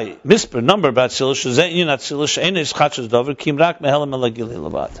apply misper number b'atzilus shezeh yin atzilus she'ein is chachas dover kim rak mehelam elagili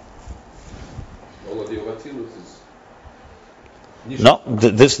levad. No,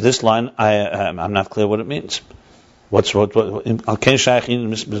 this line I'm not clear what it means. What's what? Al ken shaykh yin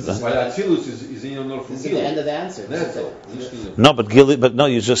misper. Why atzilus is in your This is the end of the answer. No, but no,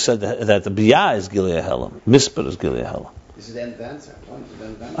 you just said that the biyah is gilei helam, misper is gilei helam. This is the end of the answer.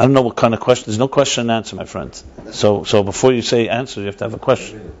 I don't know what kind of question. There's no question and answer, my friend. So before you say answer, you have to have a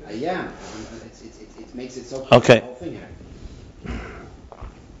question. Yeah, it makes it so. Okay. The whole thing here.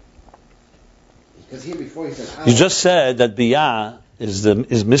 Because here before he said, You just said that Biyah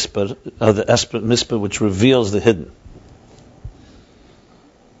is mispar, the mispar which reveals the hidden.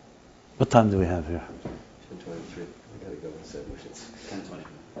 What time do we have here? 10:23. We gotta go in 7 minutes. 10:20.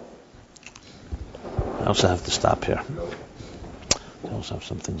 I also have to stop here. I also have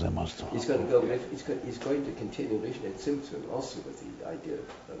some things I must do. He's going to go. He's going to continue Rishnet Tzimtzum also with the idea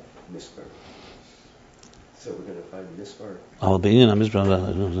of mispar. So we're going to find mispar. I'll be in a mispar.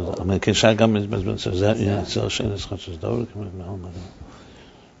 I mean, Kishagam is so that so Shane is such as Dor. He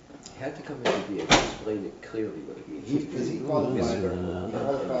had to come in to be able to explain it clearly what it means. He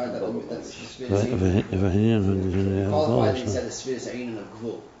qualified that that's the Sphere qualified he said the Sphere is Ein of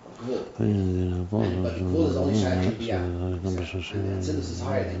Gvul. But the Gvul is only Shaykh in Biyah. And Atzilus is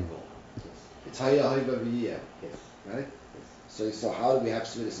higher than Gvul. It's higher Biyah. Right? So how do we have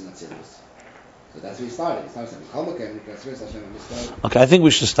Spheres in Atzilus? So that's where he started. He started saying, okay, I think we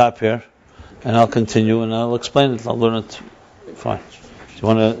should stop here, and I'll continue, and I'll explain it. I'll learn it. Fine. Do you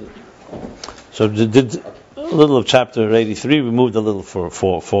want to? So did a little of chapter 83. We moved a little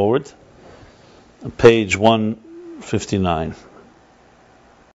forward. Page 159.